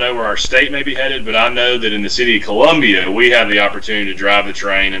 Frankly, I don't know where our state may be headed, but I know that in the city of Columbia, we have the opportunity to drive the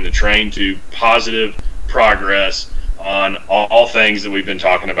train and the train to positive progress on all things that we've been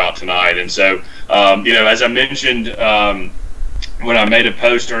talking about tonight. And so, as I mentioned when I made a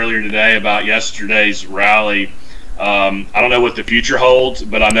post earlier today about yesterday's rally, I don't know what the future holds,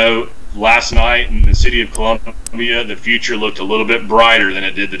 but I know last night in the city of Columbia, the future looked a little bit brighter than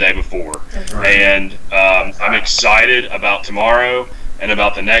it did the day before. Right. And I'm excited about tomorrow and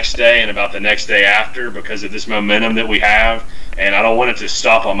about the next day and about the next day after because of this momentum that we have. And I don't want it to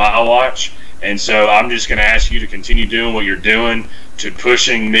stop on my watch. And so I'm just going to ask you to continue doing what you're doing, to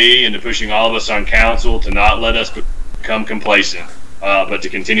pushing me and to pushing all of us on council to not let us become complacent, but to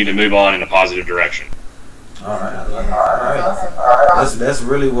continue to move on in a positive direction. All right. That's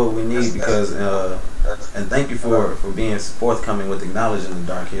really what we need, because and thank you for being forthcoming with acknowledging the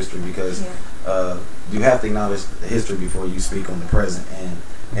dark history, because you have to acknowledge the history before you speak on the present. And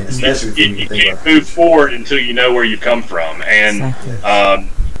and especially you, you can't move forward until you know where you come from. And I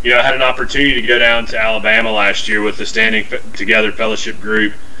had an opportunity to go down to Alabama last year with the Standing Together Fellowship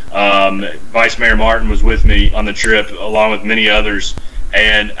Group. Vice Mayor Martin was with me on the trip, along with many others.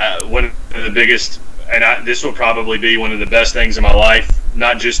 And one of the biggest, and this will probably be one of the best things in my life,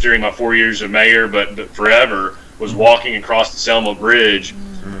 not just during my 4 years of mayor, but forever, was walking across the Selma Bridge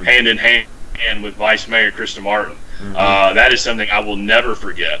hand in hand with Vice Mayor Krista Martin. That is something I will never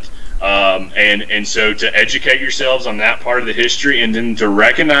forget. And so to educate yourselves on that part of the history, and then to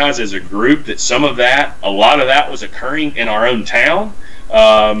recognize as a group that a lot of that was occurring in our own town,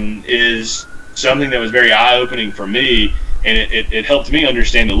 is something that was very eye-opening for me. And it helped me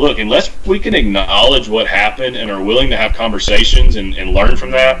understand that, look, unless we can acknowledge what happened and are willing to have conversations and learn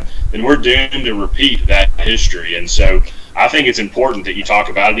from that, then we're doomed to repeat that history. And so I think it's important that you talk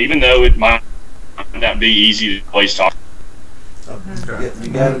about it, even though it might not be easy to always talk.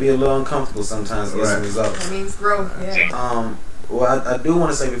 You got to be a little uncomfortable sometimes to get some results. It means growth. Yeah. Well, I do want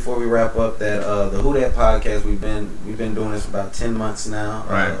to say before we wrap up that the WhoDat podcast, we've been doing this for about 10 months now.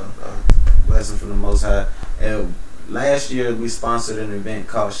 Right. Blessing from the Most High. Last year we sponsored an event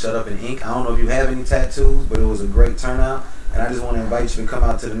called Shut Up and Ink. I don't know if you have any tattoos, but it was a great turnout, and I just want to invite you to come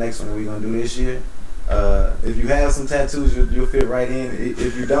out to the next one that we're going to do this year. If you have some tattoos, you'll fit right in.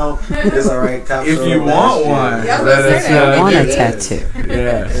 If you don't, it's all right. If you want one, I want a tattoo.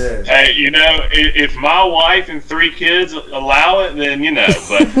 Yeah. Hey, if my wife and 3 kids allow it, then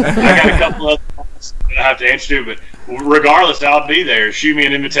but I got a couple of things that I have to answer to. But regardless, I'll be there. Shoot me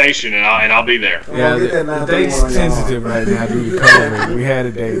an invitation, and I'll be there. Yeah, the date's sensitive right now due to COVID. We had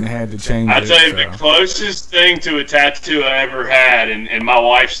a date and had to change it. I tell you, the closest thing to a tattoo I ever had, and my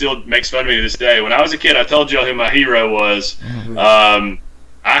wife still makes fun of me to this day. When I was a kid, I told y'all who my hero was.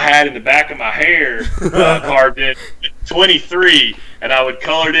 I had in the back of my hair carved in 23, and I would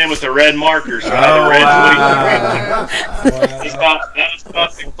color it in with a red marker, so I had the red 23. That was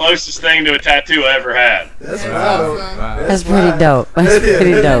about the closest thing to a tattoo I ever had. That's pretty dope. That's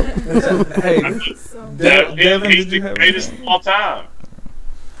pretty dope. He's the greatest of all time.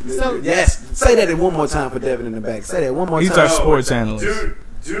 Yes. Say that one more time for Devin in the back. Say that one more time. He's our sports analyst.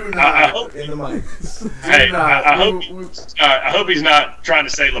 Do not in the mic. Hey, I hope he's not trying to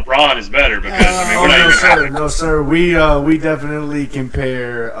say LeBron is better, because we're not even. No, sir. We definitely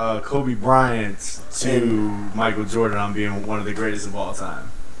compare Kobe Bryant to Michael Jordan on being one of the greatest of all time.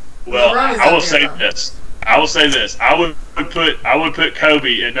 Well, I will say this. I would put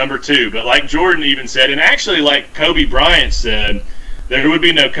Kobe at number 2, but like Jordan even said, and actually like Kobe Bryant said, there would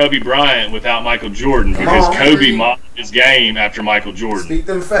be no Kobe Bryant without Michael Jordan, because Kobe modeled his game after Michael Jordan. Speak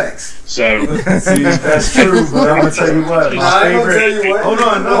them facts. So see, that's true, but I'm gonna tell you what. Hold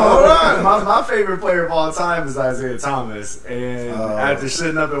on. My favorite player of all time is Isaiah Thomas, and after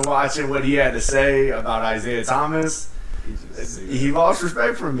sitting up and watching what he had to say about Isaiah Thomas, he lost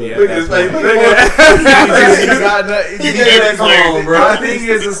respect for me. My thing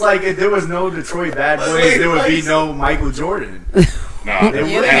is, it's like if there was no Detroit Bad Boys, there would be no Michael Jordan. No,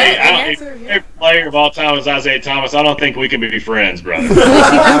 favorite player of all time is Isaiah Thomas. I don't think we can be friends, brother.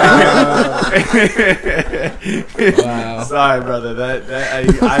 Wow. Sorry, brother.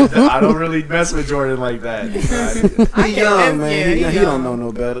 I don't really mess with Jordan like that. He's young, man. He don't know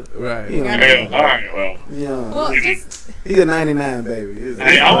no better. Right. All right. Well. Well, he's a 99 baby.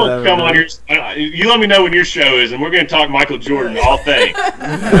 Hey, I want to come on here. You let me know when your show is, and we're going to talk Michael Jordan all day.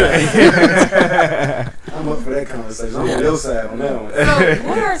 I'm up for that conversation. I'm on your side on that one. So,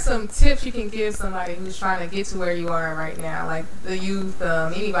 what are some tips you can give somebody who's trying to get to where you are right now, like the youth,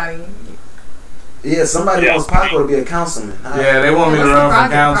 anybody? Yeah, somebody wants Paco to be a councilman. Yeah, they want me to run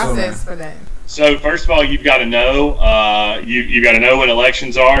for councilman. Process for that? So first of all, you've got to know. You got to know when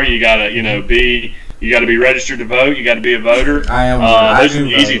elections are. You got to You got to be registered to vote. You got to be a voter. I am. Those are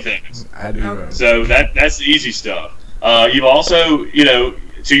the easy things. I do vote. So that's the easy stuff. You've also,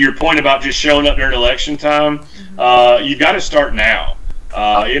 to your point about just showing up during election time, you've got to start now.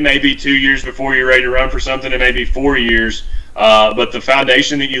 It may be 2 years before you're ready to run for something. It may be 4 years. But the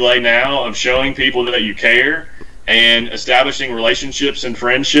foundation that you lay now of showing people that you care and establishing relationships and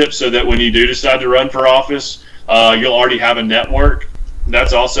friendships so that when you do decide to run for office, you'll already have a network.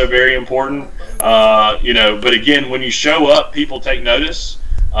 That's also very important. But again, when you show up, people take notice.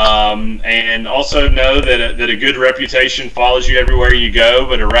 And also know that a good reputation follows you everywhere you go,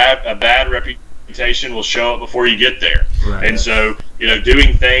 but a bad reputation will show up before you get there. Right. And so,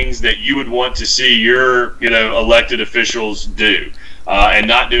 doing things that you would want to see your, elected officials do, and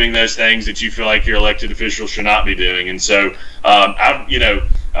not doing those things that you feel like your elected officials should not be doing. And so,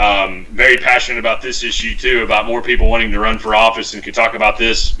 very passionate about this issue too, about more people wanting to run for office, and could talk about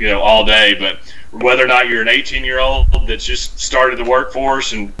this, all day. But whether or not you're an 18-year-old that's just started the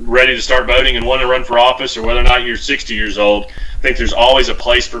workforce and ready to start voting and want to run for office, or whether or not you're 60 years old, I think there's always a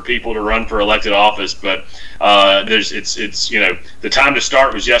place for people to run for elected office. But the time to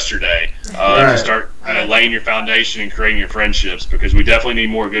start was yesterday. To start kind of laying your foundation and creating your friendships, because we definitely need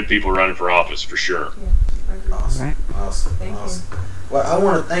more good people running for office for sure. Awesome. Thank you. Well, I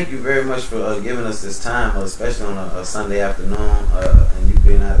want to thank you very much for giving us this time, especially on a Sunday afternoon, and you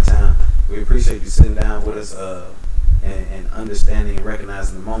being out of town. We appreciate you sitting down with us and understanding and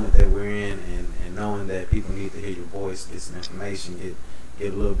recognizing the moment that we're in, and knowing that people need to hear your voice, get some information,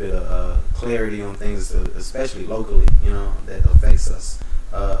 get a little bit of clarity on things, especially locally, that affects us.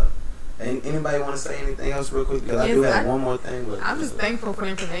 Anybody want to say anything else real quick? Because I do have one more thing. I'm just thankful for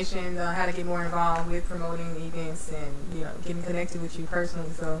information, how to get more involved with promoting the events and getting connected with you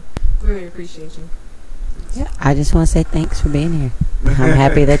personally. So really appreciate you. Yeah, I just want to say thanks for being here. I'm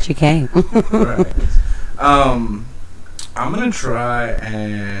happy that you came. Right. I'm gonna try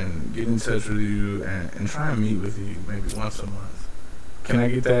and get in touch with you and try and meet with you maybe once a month. Can I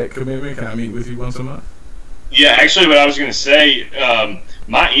get that commitment? Can I meet with you once a month? Yeah, actually, what I was going to say,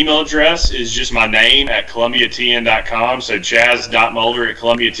 my email address is just my name at columbiatn.com. So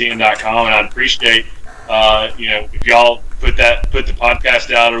chaz.mulder@columbiatn.com, and I'd appreciate, if y'all put the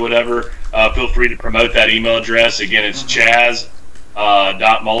podcast out or whatever. Feel free to promote that email address. Again, it's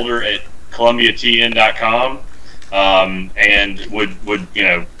chaz.mulder@columbiatn.com, and would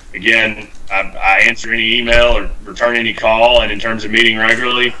again, I answer any email or return any call, and in terms of meeting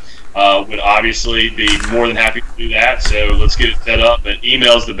regularly, would obviously be more than happy to do that. So let's get it set up. But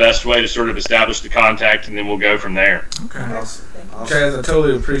email is the best way to sort of establish the contact, and then we'll go from there. Okay. Awesome. Chaz, I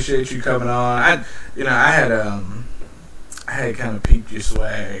totally appreciate you coming on. I had kind of peeped your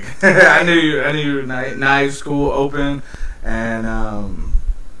swag. I knew you nice, cool, open, and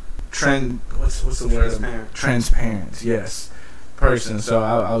what's the word? Transparent. Yes. Person. So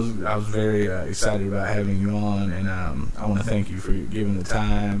I was very excited about having you on, and I want to thank you for giving the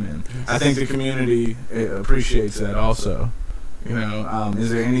time, and I think the community appreciates that also. Is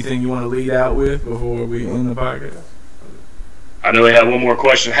there anything you want to lead out with before we end the podcast? I know we have one more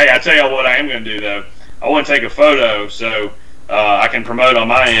question. Hey, I tell you what I am going to do though. I want to take a photo so I can promote on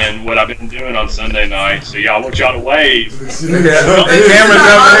my end what I've been doing on Sunday night. So I want y'all to wave. Cameras over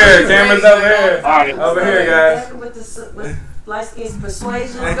here. Cameras over here. All right, over here, guys. With light skin's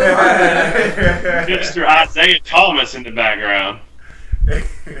persuasion. Mr. Isaiah Thomas in the background.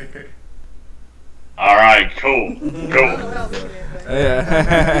 All right, cool.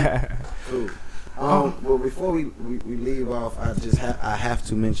 Yeah. Cool. Well, before we leave off, I have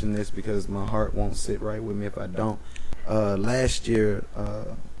to mention this because my heart won't sit right with me if I don't. Last year,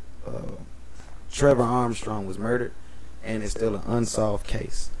 Trevor Armstrong was murdered, and it's still an unsolved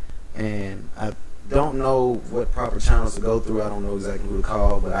case. And I don't know what proper channels to go through. I don't know exactly who to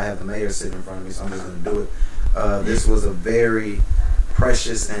call, but I have the mayor sitting in front of me, so I'm just going to do it. This was a very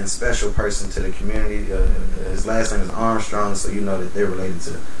precious and special person to the community. His last name is Armstrong, so you know that they're related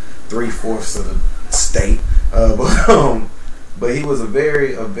to 3/4 of the state. But he was a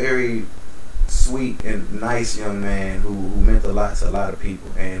very sweet and nice young man who meant a lot to a lot of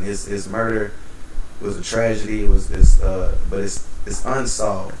people. And his murder was a tragedy. But it's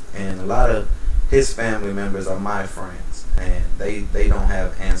unsolved, and a lot of his family members are my friends, and they don't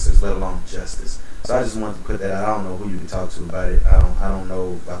have answers, let alone justice. So I just wanted to put that out. I don't know who you can talk to about it. I don't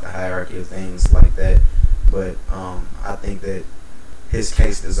know about the hierarchy of things like that, but I think that his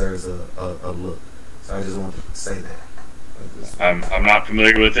case deserves a look. So I just wanted to say that. I'm not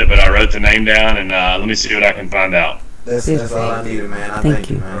familiar with it, but I wrote the name down, and let me see what I can find out. That's all I needed, man. I thank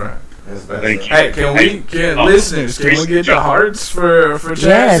you, man. Right. Thank you. Hey, listeners, can we get the hearts for Chaz?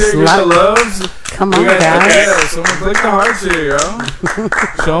 Yes, Get the loves. Come on, guys. Yeah, someone click the hearts here, yo.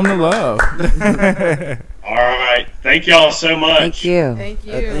 Show them the love. All right. Thank y'all so much. Thank you. Thank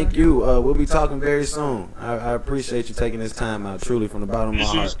you. Thank you. We'll be talking very soon. I appreciate you taking this time out, truly, from the bottom of my This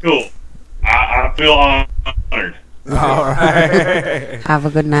heart. was cool. I feel honored. All right. Have a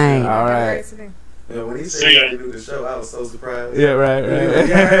good night. All right. Yeah, when he See said ya. he do the show, I was so surprised. Yeah, right.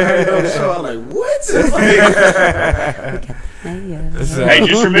 Yeah, on the show, I'm like, what? Hey,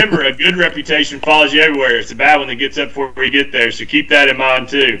 just remember, a good reputation follows you everywhere. It's a bad one that gets up before you get there, so keep that in mind,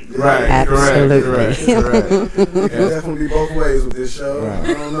 too. Right, Absolutely. correct. It definitely both ways with this show. Right.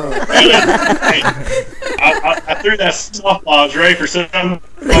 I don't know. Hey, I threw that softball. I was ready for something.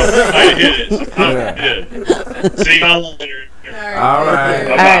 I hit it. So I did. See y'all later. All right.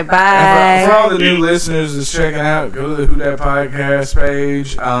 All right, bye. And for all the new listeners that's checking out, go to the WhoDat podcast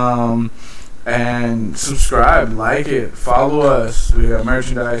page. And subscribe, like it, follow us. We have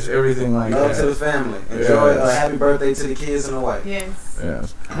merchandise, everything like Love that. to the family. Enjoy. Happy birthday to the kids and the wife. Yes.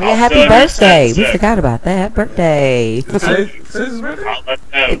 Yes. Oh, yeah, happy birthday. We forgot about that. Birthday. Say his birthday? I'll let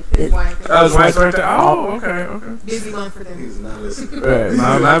know. His wife. Oh, his wife's birthday? Oh, okay. Busy one for them. He's not listening. Right.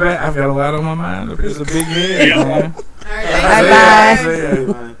 My bad. I've got a lot on my mind. It's a big head, man. All right,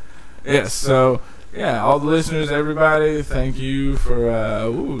 Bye-bye. Bye. Yes, so... Yeah, all the listeners, everybody, thank you for.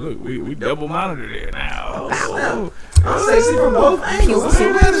 Look, we double monitored it now. I'm sexy from both angles. What's the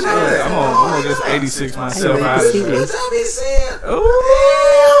matter? I'm gonna just 86 myself out of it. Tell me, saying.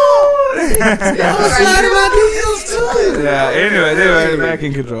 Yeah. Anyway, back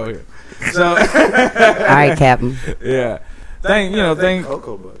in control here. So. All right, Captain. Yeah. Thank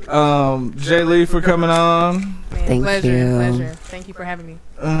Jay Lee for coming on. Man, Thank you. Pleasure. Thank you for having me.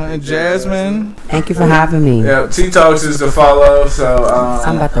 And Jasmine. Thank you for having me. Yeah, T-Talks is to follow, so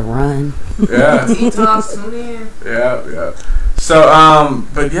I'm about to run. yeah. T-Talks, tune in. Yeah. So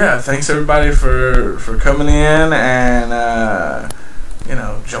but yeah, thanks everybody for coming in and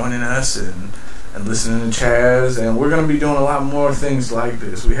joining us and listening to Chaz, and we're going to be doing a lot more things like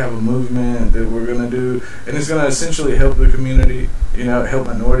this. We have a movement that we're going to do, and it's going to essentially help the community, help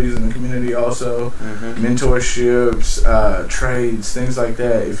minorities in the community also, mentorships, trades, things like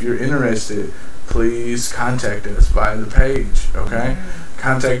that. If you're interested, please contact us via the page, okay?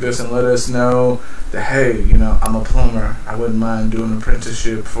 Contact us and let us know that, hey, I'm a plumber. I wouldn't mind doing an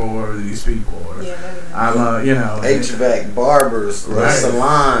apprenticeship for these people. Or I'm a, HVAC, barbers,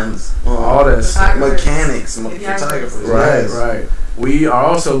 salons, all that stuff. Mechanics, photographers. Right. We are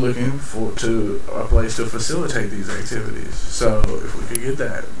also looking to a place to facilitate these activities. So if we could get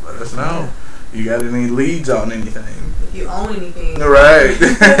that, let us know. You got any leads on anything? If you own anything. Right.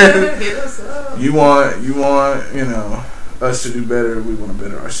 Hit us up. You want, us to do better. We want to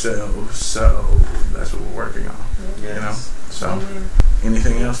better ourselves. So that's what we're working on. So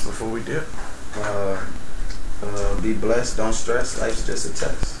anything else before we dip? Be blessed. Don't stress. Life's just a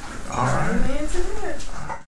test. All right. Amen to that.